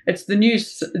 It's The New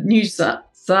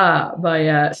Tsar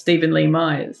by Stephen Lee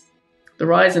Myers. The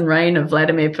Rise and Reign of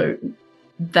Vladimir Putin.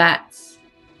 That's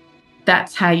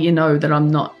how you know that I'm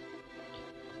not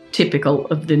typical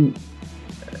of the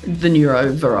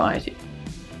neuro variety.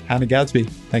 Hannah Gadsby,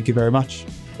 thank you very much.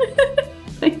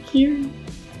 Thank you.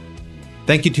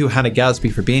 Thank you to Hannah Gadsby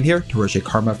for being here, to Roger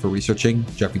Karma for researching,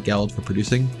 Jeffrey Geld for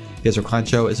producing. The Ezra Klein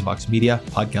Show is a Vox Media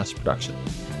podcast production.